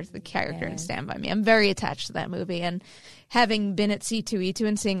after the character in Stand By Me. I'm very attached to that movie, and having been at C2E2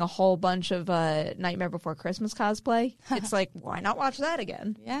 and seeing a whole bunch of Nightmare Before Christmas cosplay, it's like, why not watch that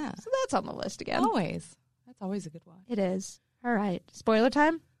again? Yeah. So that's on the list again. Always. That's always a good one. It is. All right. Spoiler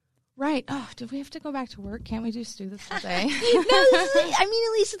time? Right. Oh, do we have to go back to work? Can't we just do this all day? At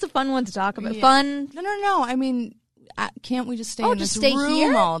least it's a fun one to talk about. Yeah. Fun. No. I mean, can't we just stay in this room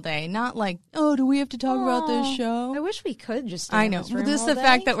here? all day? Not like, do we have to talk about this show? I wish we could just stay in this room This all the day.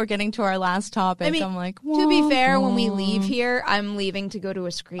 fact that we're getting to our last topic. I'm like, to be fair, when we leave here, I'm leaving to go to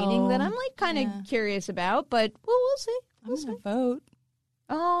a screening that I'm like kind of curious about, but we'll see. I'm going to vote.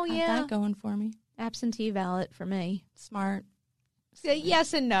 Oh, yeah. Got that going for me. Absentee ballot for me. Smart.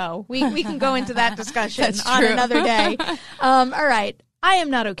 Yes and no. We can go into that discussion on another day. All right. I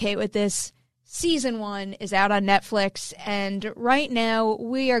am not okay with this. Season 1 is out on Netflix, and right now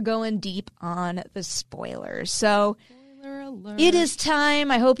we are going deep on the spoilers. So Spoiler alert. It is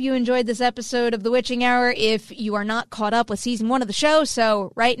time. I hope you enjoyed this episode of The Witching Hour if you are not caught up with Season 1 of the show.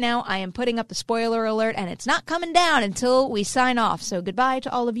 So right now I am putting up the spoiler alert, and it's not coming down until we sign off. So goodbye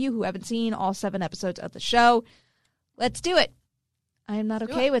to all of you who haven't seen all 7 episodes of the show. Let's do it. I am not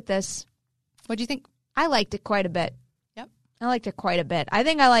okay with this. What do you think? I liked it quite a bit. Yep. I liked it quite a bit. I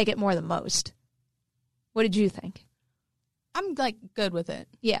think I like it more than most. What did you think? I'm, good with it.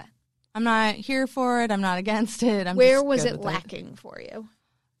 Yeah. I'm not here for it. I'm not against it. Where was it lacking for you?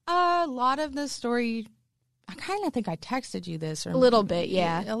 A lot of the story, I kind of think I texted you this. A little bit,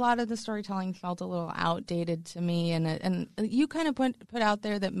 yeah. A lot of the storytelling felt a little outdated to me, and you kind of put out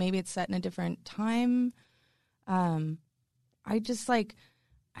there that maybe it's set in a different time. I just, I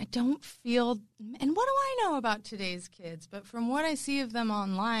don't feel, and what do I know about today's kids? But from what I see of them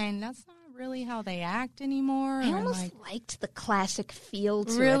online, that's not really how they act anymore. I almost liked the classic feel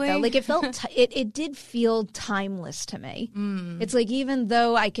to really? it, though. It felt, it did feel timeless to me. It's even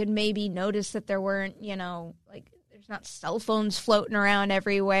though I could maybe notice that there weren't, there's not cell phones floating around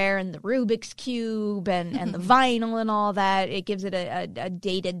everywhere, and the Rubik's Cube and the vinyl and all that, it gives it a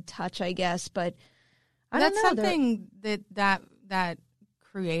dated touch, I guess, but that's something that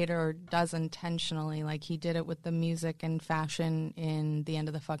creator does intentionally. Like, he did it with the music and fashion in The End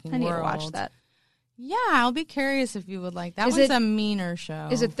of the Fucking World. I need to watch that. Yeah, I'll be curious if you would like that. One's a meaner show.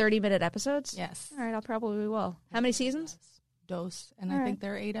 Is it 30-minute episodes? Yes. All right, I'll probably will. How many seasons? Dose. And I think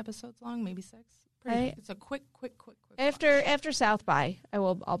they're 8 episodes long, maybe 6. Right. It's a quick. After South by,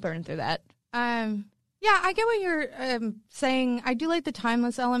 I'll burn through that. Yeah, I get what you're saying. I do like the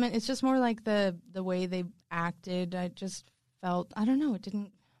timeless element. It's just more like the way they acted. I just felt, I don't know, it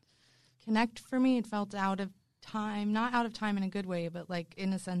didn't connect for me. It felt out of time. Not out of time in a good way, but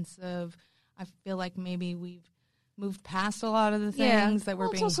in a sense of, I feel like maybe we've moved past a lot of the things that were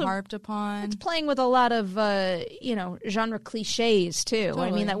being harped upon. It's playing with a lot of, genre cliches, too. Totally.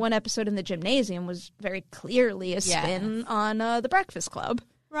 I mean, that one episode in the gymnasium was very clearly a spin on The Breakfast Club.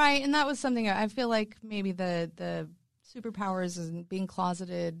 Right, and that was something I feel like maybe the superpowers and being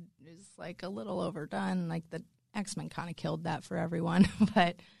closeted is a little overdone. The X-Men kind of killed that for everyone,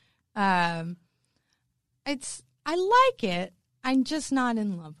 but I like it. I'm just not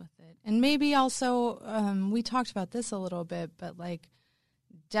in love with it. And maybe also we talked about this a little bit, but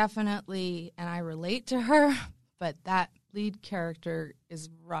definitely, and I relate to her, but that lead character is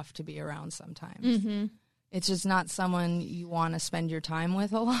rough to be around sometimes. Mm-hmm. It's just not someone you want to spend your time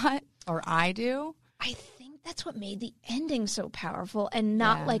with a lot, or I do. I think that's what made the ending so powerful and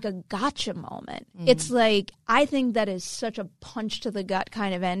not like a gotcha moment. It's like, I think that is such a punch to the gut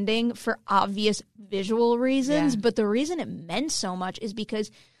kind of ending for obvious visual reasons. But the reason it meant so much is because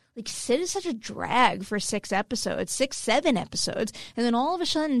like Sid is such a drag for 7 episodes. And then all of a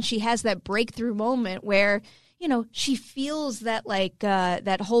sudden she has that breakthrough moment where, you know, she feels that like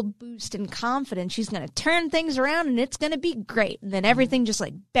that whole boost in confidence. She's going to turn things around and it's going to be great. And then everything just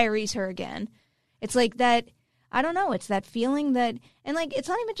like buries her again. It's like that, I don't know, it's that feeling that, and like, it's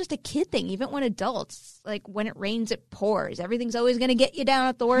not even just a kid thing, even when adults, like when it rains, it pours. Everything's always going to get you down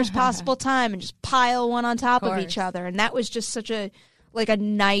at the worst possible time and just pile one on top of each other. And that was just such a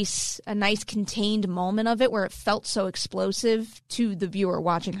nice contained moment of it where it felt so explosive to the viewer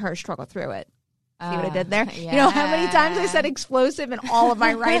watching her struggle through it. See what I did there? Yeah. You know how many times I said explosive in all of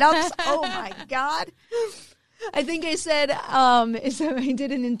my write-ups? Oh, my God. I think I said, so I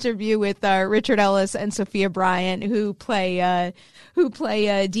did an interview with Richard Ellis and Sophia Bryant, who play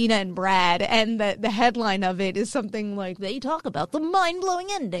Dina and Brad, and the headline of it is something like, they talk about the mind-blowing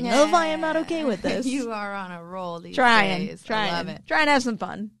ending of I Am Not Okay With This. You are on a roll these days. I love it. Trying to have some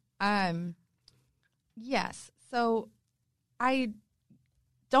fun. Yes. So I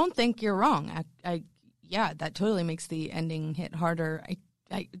don't think you're wrong. Yeah, that totally makes the ending hit harder.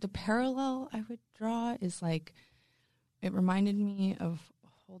 The parallel I would draw is like, it reminded me of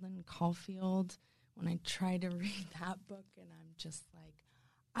Holden Caulfield when I tried to read that book, and I'm just like,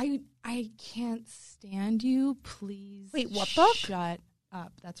 I can't stand you. Please, wait, what book? Shut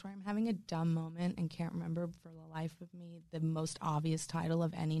up. That's where I'm having a dumb moment and can't remember for the life of me the most obvious title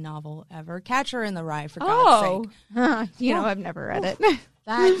of any novel ever. Catcher in the Rye, for God's sake. You know, I've never read it.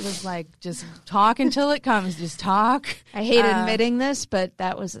 That was like, just talk until it comes. Just talk. I hate admitting this, but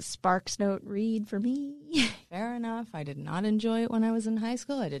that was a Sparks Note read for me. Fair enough. I did not enjoy it when I was in high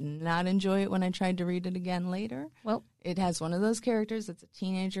school. I did not enjoy it when I tried to read it again later. Well, it has one of those characters that's a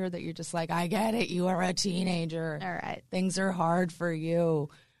teenager that you're just like, I get it. You are a teenager. All right. Things are hard for you.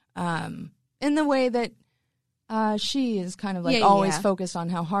 In the way that she is kind of like always focused on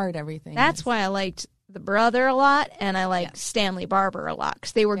how hard everything is. That's why I liked the brother a lot, and I liked Stanley Barber a lot,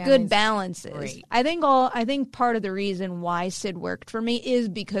 because they were good balances. Great. I think part of the reason why Sid worked for me is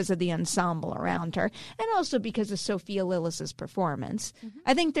because of the ensemble around her, and also because of Sophia Lillis's performance. Mm-hmm.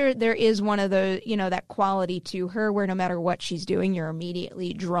 I think there is one of the, you know, that quality to her where no matter what she's doing, you're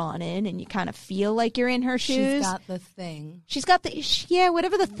immediately drawn in, and you kind of feel like you're in her shoes. She's got the thing. She's got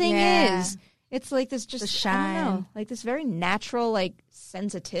whatever the thing is. It's like this just, shine. I don't know, like this very natural, like,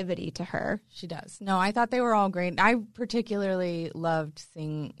 sensitivity to her. She does. No, I thought they were all great. I particularly loved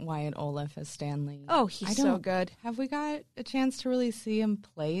seeing Wyatt Oleff as Stanley. Oh, he's so good. Have we got a chance to really see him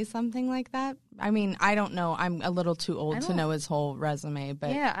play something like that? I mean, I don't know. I'm a little too old to know his whole resume,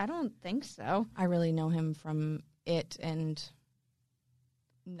 but yeah, I don't think so. I really know him from It and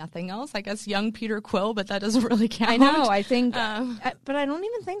nothing else. I guess young Peter Quill, but that doesn't really count. I know. I think, but I don't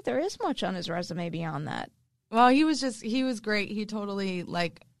even think there is much on his resume beyond that. Well, he was great. He totally,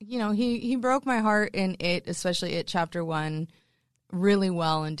 like, you know, he broke my heart in It, especially It Chapter 1, really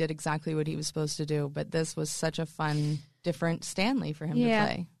well, and did exactly what he was supposed to do. But this was such a fun, different Stanley for him to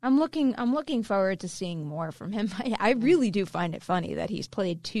play. I'm looking forward to seeing more from him. I really do find it funny that he's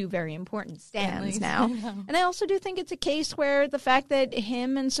played two very important Stans now. And I also do think it's a case where the fact that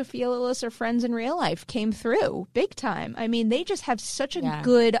him and Sophia Lillis are friends in real life came through big time. I mean, they just have such a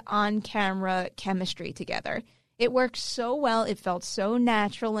good on-camera chemistry together. It worked so well. It felt so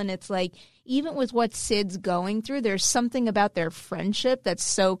natural. And it's like, even with what Sid's going through, there's something about their friendship that's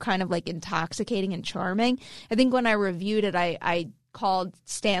so kind of like intoxicating and charming. I think when I reviewed it, I called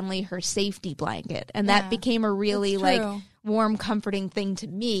Stanley her safety blanket. And that became a really like warm, comforting thing to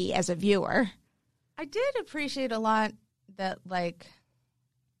me as a viewer. I did appreciate a lot that, like,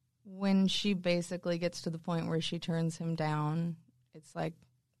 when she basically gets to the point where she turns him down, it's like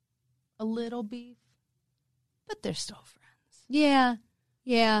a little beef, but they're still friends. Yeah.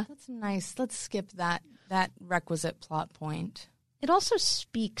 Yeah. That's nice. Let's skip that requisite plot point. It also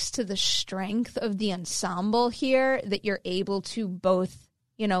speaks to the strength of the ensemble here, that you're able to both,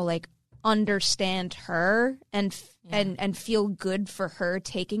 you know, like, understand her and feel good for her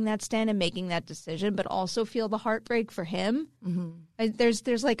taking that stand and making that decision, but also feel the heartbreak for him. Mm-hmm.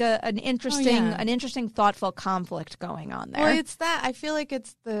 There's like an interesting thoughtful conflict going on there. Well, it's that. I feel like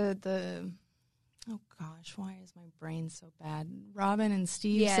it's the oh gosh, why is my brain so bad? Robin and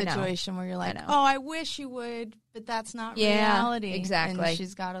Steve situation where you're like, oh, I wish you would, but that's not reality. Exactly. And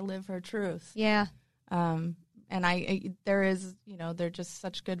she's got to live her truth. Yeah. And there is, they're just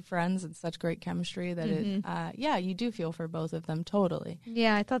such good friends and such great chemistry that you do feel for both of them totally.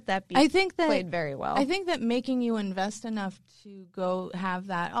 Yeah, I thought that played very well. I think that making you invest enough to go have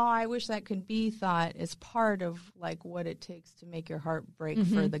that, I wish that could be thought is part of like what it takes to make your heart break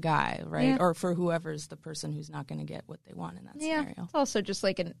for the guy, right? Yeah. Or for whoever's the person who's not going to get what they want in that scenario. It's also just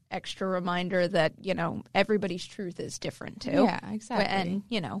like an extra reminder that, everybody's truth is different too. Yeah, exactly.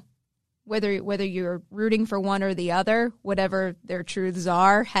 And, whether you're rooting for one or the other, whatever their truths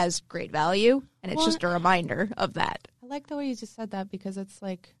are has great value, and it's just a reminder of that. I like the way you just said that because it's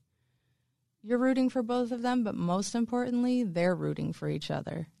like you're rooting for both of them, but most importantly, they're rooting for each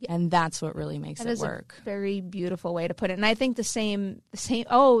other, and that's what really makes it work. A very beautiful way to put it. And I think the same.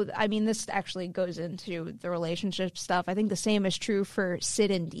 This actually goes into the relationship stuff. I think the same is true for Sid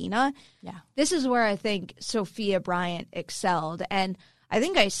and Dina. Yeah, this is where I think Sophia Bryant excelled, and I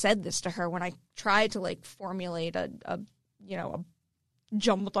think I said this to her when I tried to like formulate a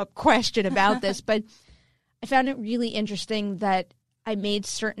jumbled up question about this, but I found it really interesting that I made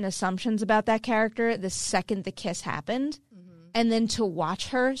certain assumptions about that character the second the kiss happened, and then to watch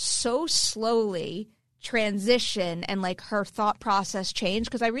her so slowly transition and like her thought process change,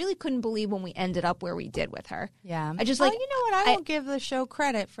 because I really couldn't believe when we ended up where we did with her. Yeah, I just you know what? I won't give the show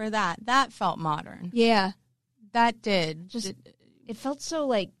credit for that. That felt modern. Yeah, that did. It felt so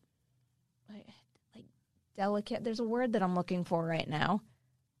like delicate. There's a word that I'm looking for right now.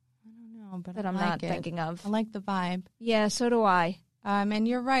 I don't know, but that I'm not thinking of. I like the vibe. Yeah, so do I. And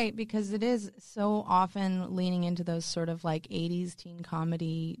you're right, because it is so often leaning into those sort of like 80s teen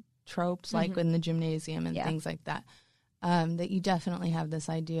comedy tropes, like in the gymnasium and things like that. That you definitely have this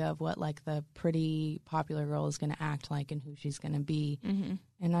idea of what like the pretty popular girl is going to act like and who she's going to be.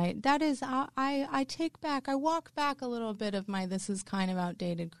 And I walk back a little bit of my this is kind of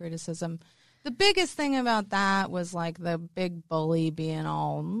outdated criticism. The biggest thing about that was like the big bully being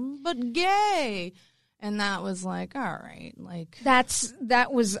all, but gay. And that was like, all right, like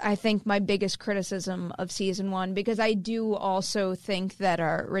that was, I think, my biggest criticism of season 1, because I do also think that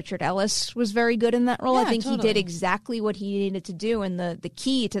Richard Ellis was very good in that role. Yeah, I think totally. he did exactly what he needed to do, and the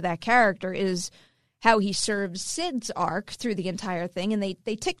key to that character is how he serves Sid's arc through the entire thing, and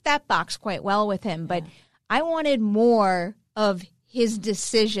they ticked that box quite well with him. But I wanted more of his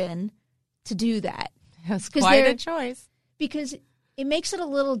decision to do that. That's quite a choice. Because it makes it a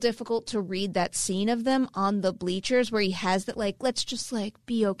little difficult to read that scene of them on the bleachers where he has that, like, let's just, like,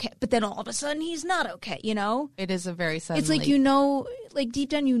 be okay. But then all of a sudden he's not okay, It is a very sudden It's like, leap. deep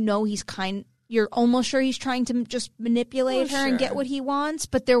down you're almost sure he's trying to just manipulate her and get what he wants,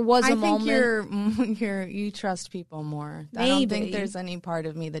 but there was a moment. I think you trust people more. Maybe. I don't think there's any part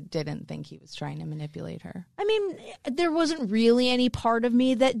of me that didn't think he was trying to manipulate her. I mean, there wasn't really any part of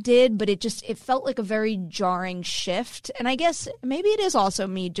me that did, but it felt like a very jarring shift. And I guess maybe it is also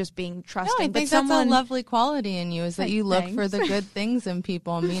me just being trusting. No, I think that's a lovely quality in you, is that you look for the good things in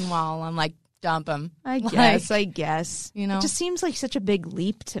people. Meanwhile, I'm like, dump him. I guess. It just seems like such a big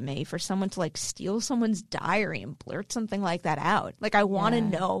leap to me for someone to like steal someone's diary and blurt something like that out. Like, I want to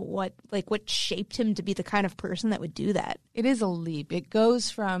know what shaped him to be the kind of person that would do that. It is a leap. It goes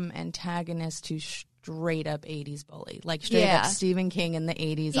from antagonist to straight up 80s bully. Like straight up Stephen King in the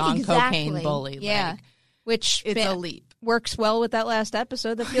 80s on cocaine bully. Yeah. Which it's a leap. Works well with that last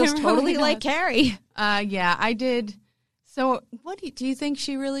episode that feels totally like Carrie. Yeah, I did. So, what do you think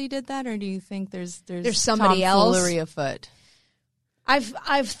she really did that, or do you think there's somebody else afoot?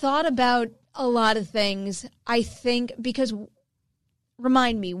 I've thought about a lot of things. I think because,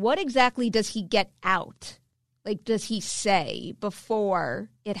 remind me, what exactly does he get out? Like, does he say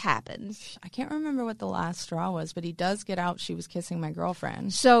before it happens? I can't remember what the last straw was, but he does get out she was kissing my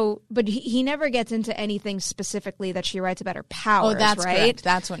girlfriend. So, but he never gets into anything specifically that she writes about her powers, that's right? Correct.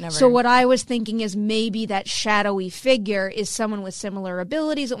 That's what never... So what I was thinking is maybe that shadowy figure is someone with similar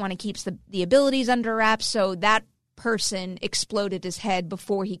abilities that want to keep the abilities under wraps, so that person exploded his head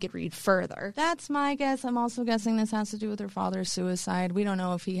before he could read further. That's my guess. I'm also guessing this has to do with her father's suicide. We don't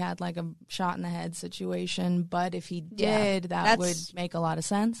know if he had like a shot in the head situation, but if he did, that would make a lot of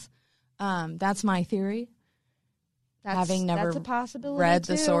sense. That's my theory. Having never that's a possibility read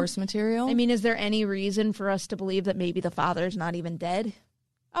too. The source material. I mean, is there any reason for us to believe that maybe the father's not even dead?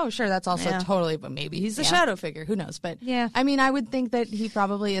 Oh, sure, that's also totally, but maybe he's a shadow figure. Who knows? But I mean, I would think that he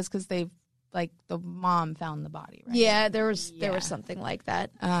probably is, because they've, like, the mom found the body, right? Yeah, there was something like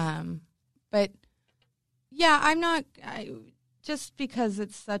that. But yeah, I'm not just because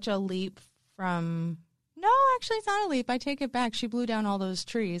it's such a leap from. No, actually, it's not a leap. I take it back. She blew down all those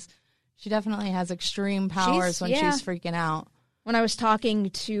trees. She definitely has extreme powers when she's freaking out. When I was talking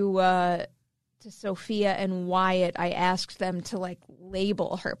to Sophia and Wyatt, I asked them to like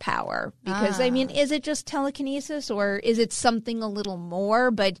label her power because I mean, is it just telekinesis or is it something a little more?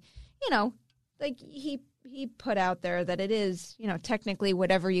 But you know, like he put out there that it is, you know, technically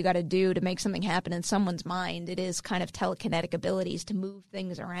whatever you got to do to make something happen in someone's mind. It is kind of telekinetic abilities to move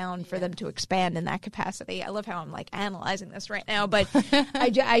things around for them to expand in that capacity. I love how I'm like analyzing this right now, but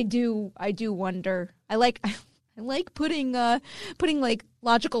I do wonder. I like putting like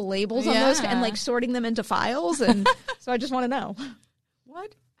logical labels on those and like sorting them into files, and so I just want to know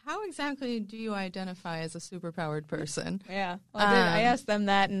how exactly do you identify as a superpowered person? Yeah, well, I asked them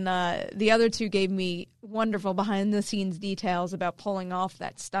that, and the other two gave me wonderful behind the scenes details about pulling off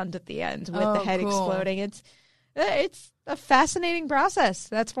that stunt at the end with the head exploding. It's a fascinating process.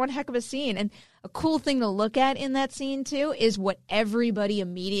 That's one heck of a scene. And a cool thing to look at in that scene, too, is what everybody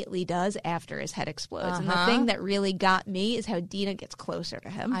immediately does after his head explodes. And the thing that really got me is how Dina gets closer to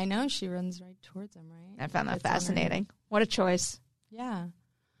him. I know. She runs right towards him, right? I found that fascinating. What a choice. Yeah.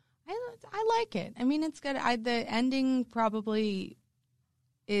 I like it. I mean, it's good. The ending probably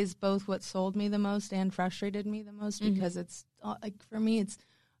is both what sold me the most and frustrated me the most because it's, like, for me, it's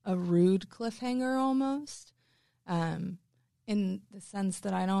a rude cliffhanger almost. In the sense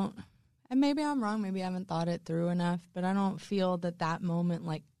that I don't, and maybe I'm wrong, maybe I haven't thought it through enough, but I don't feel that moment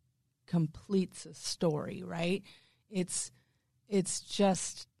like completes a story, right? It's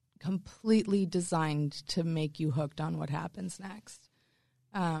just completely designed to make you hooked on what happens next.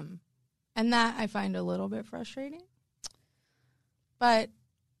 And that I find a little bit frustrating. But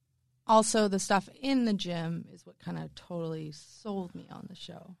also the stuff in the gym is what kind of totally sold me on the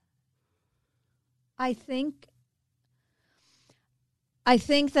show. I think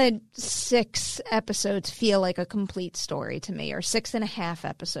that 6 episodes feel like a complete story to me, or 6.5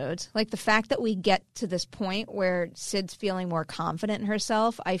 episodes. Like the fact that we get to this point where Sid's feeling more confident in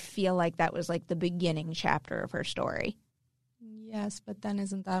herself, I feel like that was like the beginning chapter of her story. Yes, but then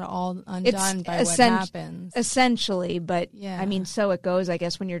isn't that all undone by what happens? Essentially, but yeah. I mean, so it goes, I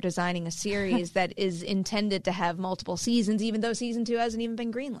guess, when you're designing a series that is intended to have multiple seasons, even though season 2 hasn't even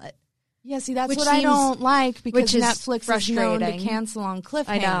been greenlit. Yeah, see, that's what I don't like because Netflix is known to cancel on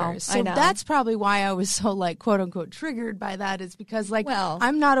cliffhangers. I know. That's probably why I was so, like, quote-unquote triggered by that is because, like,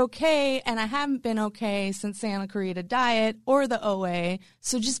 I'm not okay and I haven't been okay since Santa Clarita Diet or the OA.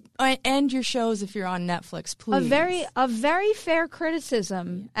 So just end your shows if you're on Netflix, please. A very fair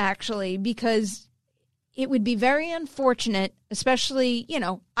criticism, actually, because it would be very unfortunate, especially, you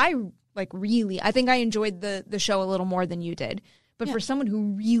know, I think I enjoyed the show a little more than you did. But for someone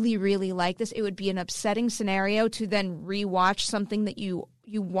who really, really liked this, it would be an upsetting scenario to then rewatch something that you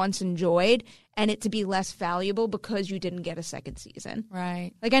once enjoyed and it to be less valuable because you didn't get a second season.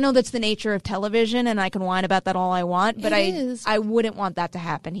 Right. Like, I know that's the nature of television, and I can whine about that all I want, but I wouldn't want that to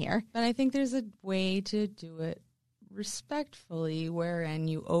happen here. But I think there's a way to do it respectfully wherein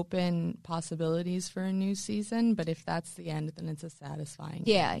you open possibilities for a new season, but if that's the end, then it's a satisfying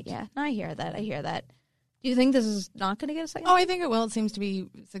end. Yeah. No, I hear that. Do you think this is not going to get a second? Oh, I think it will. It seems to be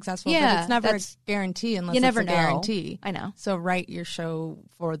successful. Yeah, but it's never a guarantee unless it's a guarantee. I know. So write your show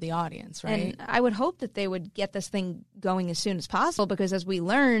for the audience, right? And I would hope that they would get this thing going as soon as possible because as we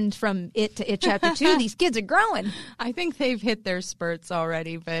learned from It to It Chapter 2, these kids are growing. I think they've hit their spurts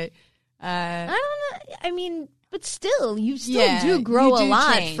already, but... I don't know. I mean, but still, you still do grow a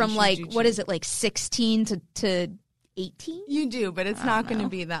lot from what is it, like 16 to 18? You do, but it's not going to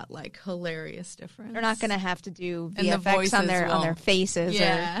be that like hilarious difference. They're not going to have to do VFX on their faces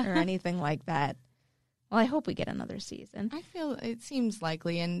or anything like that. Well, I hope we get another season. I feel it seems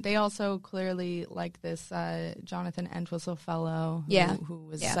likely, and they also clearly like this Jonathan Entwistle fellow, who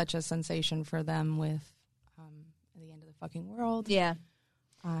was such a sensation for them with The End of the Fucking World. Yeah,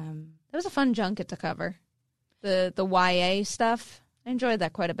 that was a fun junket to cover. The YA stuff. I enjoyed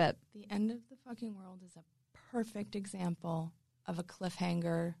that quite a bit. The End of the Fucking World is a perfect example of a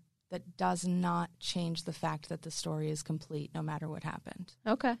cliffhanger that does not change the fact that the story is complete no matter what happened.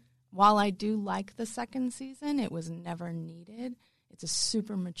 Okay. While I do like the second season, it was never needed. It's a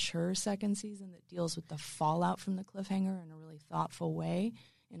super mature second season that deals with the fallout from the cliffhanger in a really thoughtful way,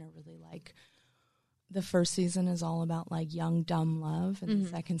 in a really like the first season is all about like young dumb love and the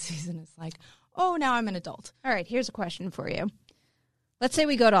second season is like, oh, now I'm an adult. All right, here's a question for you. Let's say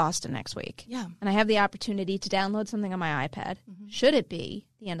we go to Austin next week. Yeah. And I have the opportunity to download something on my iPad. Mm-hmm. Should it be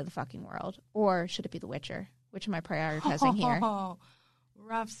The End of the Fucking World? Or should it be The Witcher? Which am I prioritizing here?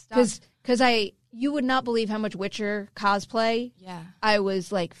 Rough stuff. Because you would not believe how much Witcher cosplay I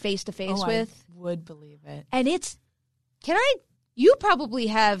was like face to face with. I would believe it. And you probably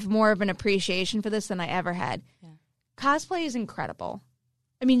have more of an appreciation for this than I ever had. Yeah. Cosplay is incredible.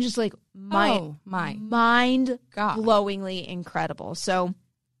 I mean, just like mind-blowingly incredible. So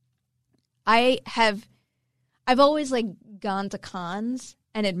I've always like gone to cons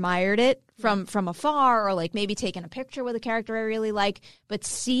and admired it from afar, or like maybe taken a picture with a character I really like, but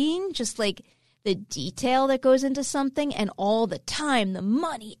seeing just like the detail that goes into something and all the time, the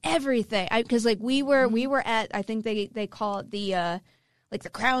money, everything. Because like we were at, I think they call it the like the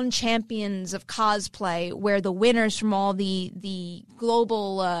Crown Champions of Cosplay, where the winners from all the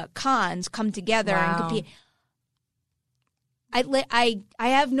global cons come together and compete. I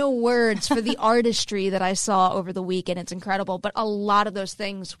have no words for the artistry that I saw over the weekend. It's incredible, but a lot of those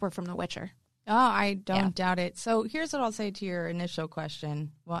things were from The Witcher. Oh, I don't doubt it. So here's what I'll say to your initial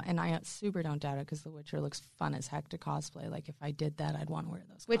question. Well, and I super don't doubt it because The Witcher looks fun as heck to cosplay. Like, if I did that, I'd want to wear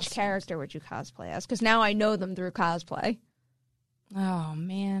those Which costumes. character would you cosplay as? Because now I know them through cosplay. Oh,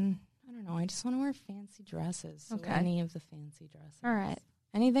 man. I don't know. I just want to wear fancy dresses. So Okay. any of the fancy dresses. All right.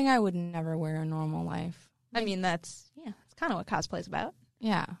 Anything I would never wear in normal life. I mean, that's kind of what cosplay's about.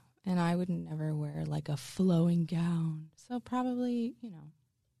 Yeah. And I would never wear, like, a flowing gown. So probably,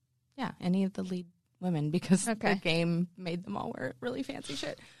 any of the lead women, because the game made them all wear really fancy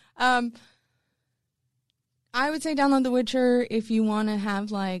shit. I would say download The Witcher if you want to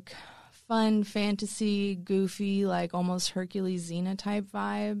have, like, fun, fantasy, goofy, like, almost Hercules Xena type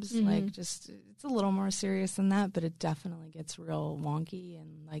vibes. Mm-hmm. Like, just, it's a little more serious than that, but it definitely gets real wonky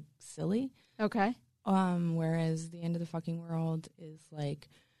and, like, silly. Okay. Whereas The End of the Fucking World is, like,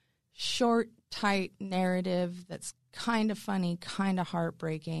 short, tight narrative that's kind of funny, kind of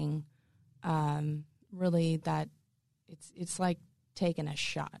heartbreaking. Really, that it's like taking a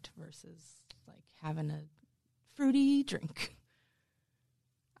shot versus like having a fruity drink.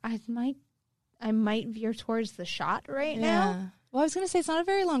 I might veer towards the shot now. Well, I was going to say it's not a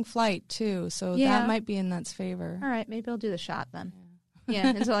very long flight too, so that might be in that's favor. All right, maybe I'll do the shot then. Yeah,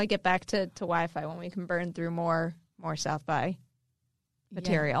 until I get back to Wi-Fi when we can burn through more South by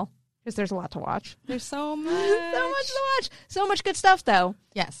material. Because there's a lot to watch. There's so much. So much to watch. So much good stuff, though.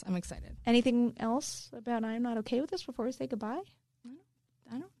 Yes, I'm excited. Anything else about I'm Not Okay With This before we say goodbye?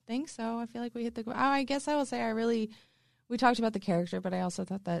 I don't think so. I feel like we hit the... I guess I will say we talked about the character, but I also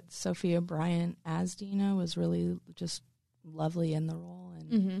thought that Sophia Bryant as Dina was really just lovely in the role.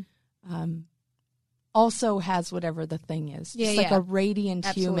 And also has whatever the thing is. Just like a radiant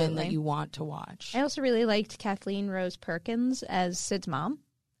human that you want to watch. I also really liked Kathleen Rose Perkins as Sid's mom.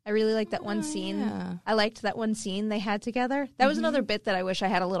 I really liked that one scene. Yeah. I liked that one scene they had together. That was another bit that I wish I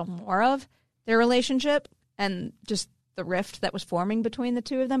had a little more of, their relationship and just the rift that was forming between the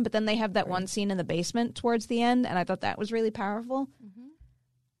two of them. But then they have that one scene in the basement towards the end, and I thought that was really powerful. Mm-hmm.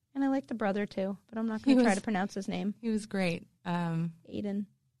 And I liked the brother, too, but I'm not going to try to pronounce his name. He was great. Aiden,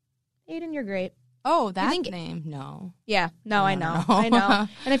 you're great. Oh, that name? No. Yeah. No, I know. I know.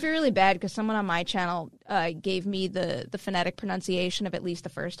 And I feel really bad because someone on my channel gave me the phonetic pronunciation of at least the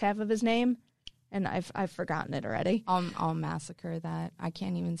first half of his name, and I've forgotten it already. I'll massacre that. I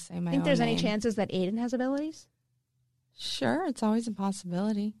can't even say my own Think there's name. any chances that Aiden has abilities? Sure, it's always a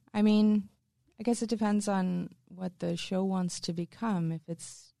possibility. I mean, I guess it depends on what the show wants to become. If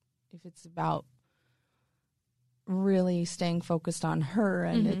it's about really staying focused on her,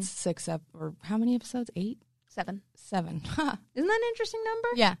 and it's 6 or how many episodes? 8? 7. 7. Isn't that an interesting number?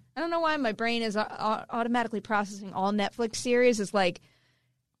 Yeah. I don't know why my brain is automatically processing all Netflix series as like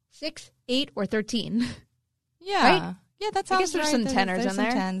 6, 8, or 13. Yeah. Right? Yeah, that sounds I guess there's right. some tenors there's in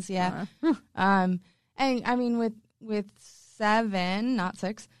there. Some 10s, yeah. And I mean, with 7, not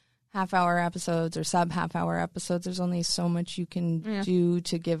 6, half-hour episodes or sub-half-hour episodes, there's only so much you can do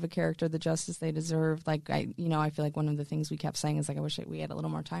to give a character the justice they deserve. Like, I feel like one of the things we kept saying is, like, I wish we had a little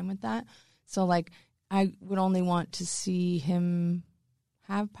more time with that. So, like, I would only want to see him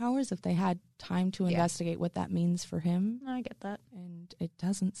have powers if they had time to investigate what that means for him. I get that. And it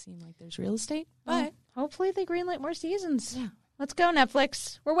doesn't seem like there's real estate, but hopefully they greenlight more seasons. Yeah. Let's go,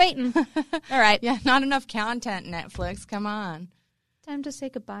 Netflix. We're waiting. All right. Yeah, not enough content, Netflix. Come on. Time to say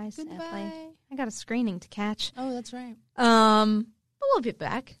goodbye, sadly. I got a screening to catch. Oh, that's right. But we'll be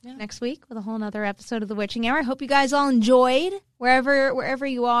back next week with a whole nother episode of The Witching Hour. I hope you guys all enjoyed wherever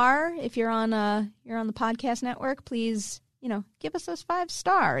you are. If you're on the podcast network, please, give us those 5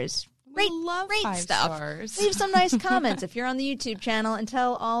 stars. We love rate 5 stuff. stars. Leave some nice comments if you're on the YouTube channel, and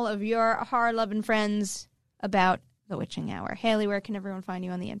tell all of your horror-loving friends about The Witching Hour. Haley, where can everyone find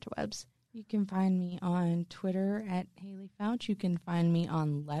you on the interwebs? You can find me on Twitter at Haley Fouch. You can find me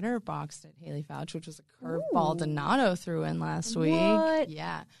on Letterboxd at Haley Fouch, which was a curveball Donato threw in last week. What?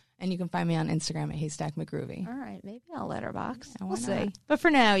 Yeah. And you can find me on Instagram at Haystack McGroovy. All right, maybe I'll letterbox. Yeah, we'll not? see. But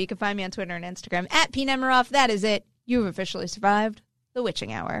for now, you can find me on Twitter and Instagram at P. Nemiroff. That is it. You've officially survived The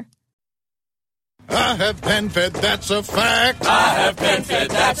Witching Hour. I have PenFed, that's a fact. I have PenFed,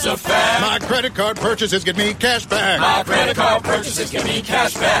 that's a fact. My credit card purchases get me cash back. My credit card purchases give me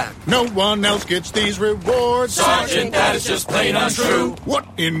cash back. No one else gets these rewards. Sergeant, that is just plain untrue. What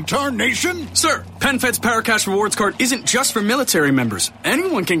in tarnation? Sir, PenFed's Paracash Rewards Card isn't just for military members.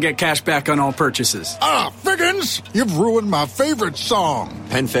 Anyone can get cash back on all purchases. Ah, Figgins, you've ruined my favorite song.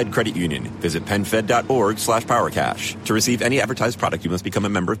 PenFed Credit Union. Visit PenFed.org/PowerCash. To receive any advertised product, you must become a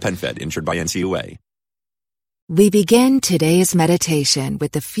member of PenFed, insured by NCUA. We begin today's meditation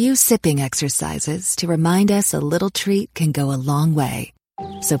with a few sipping exercises to remind us a little treat can go a long way.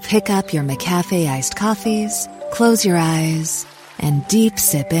 So pick up your McCafe iced coffees, close your eyes, and deep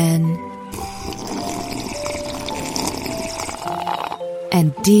sip in.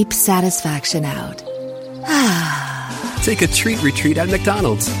 And deep satisfaction out. Take a treat retreat at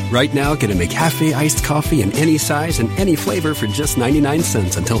McDonald's. Right now, get a McCafe iced coffee in any size and any flavor for just 99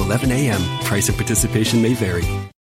 cents until 11 a.m. Price and participation may vary.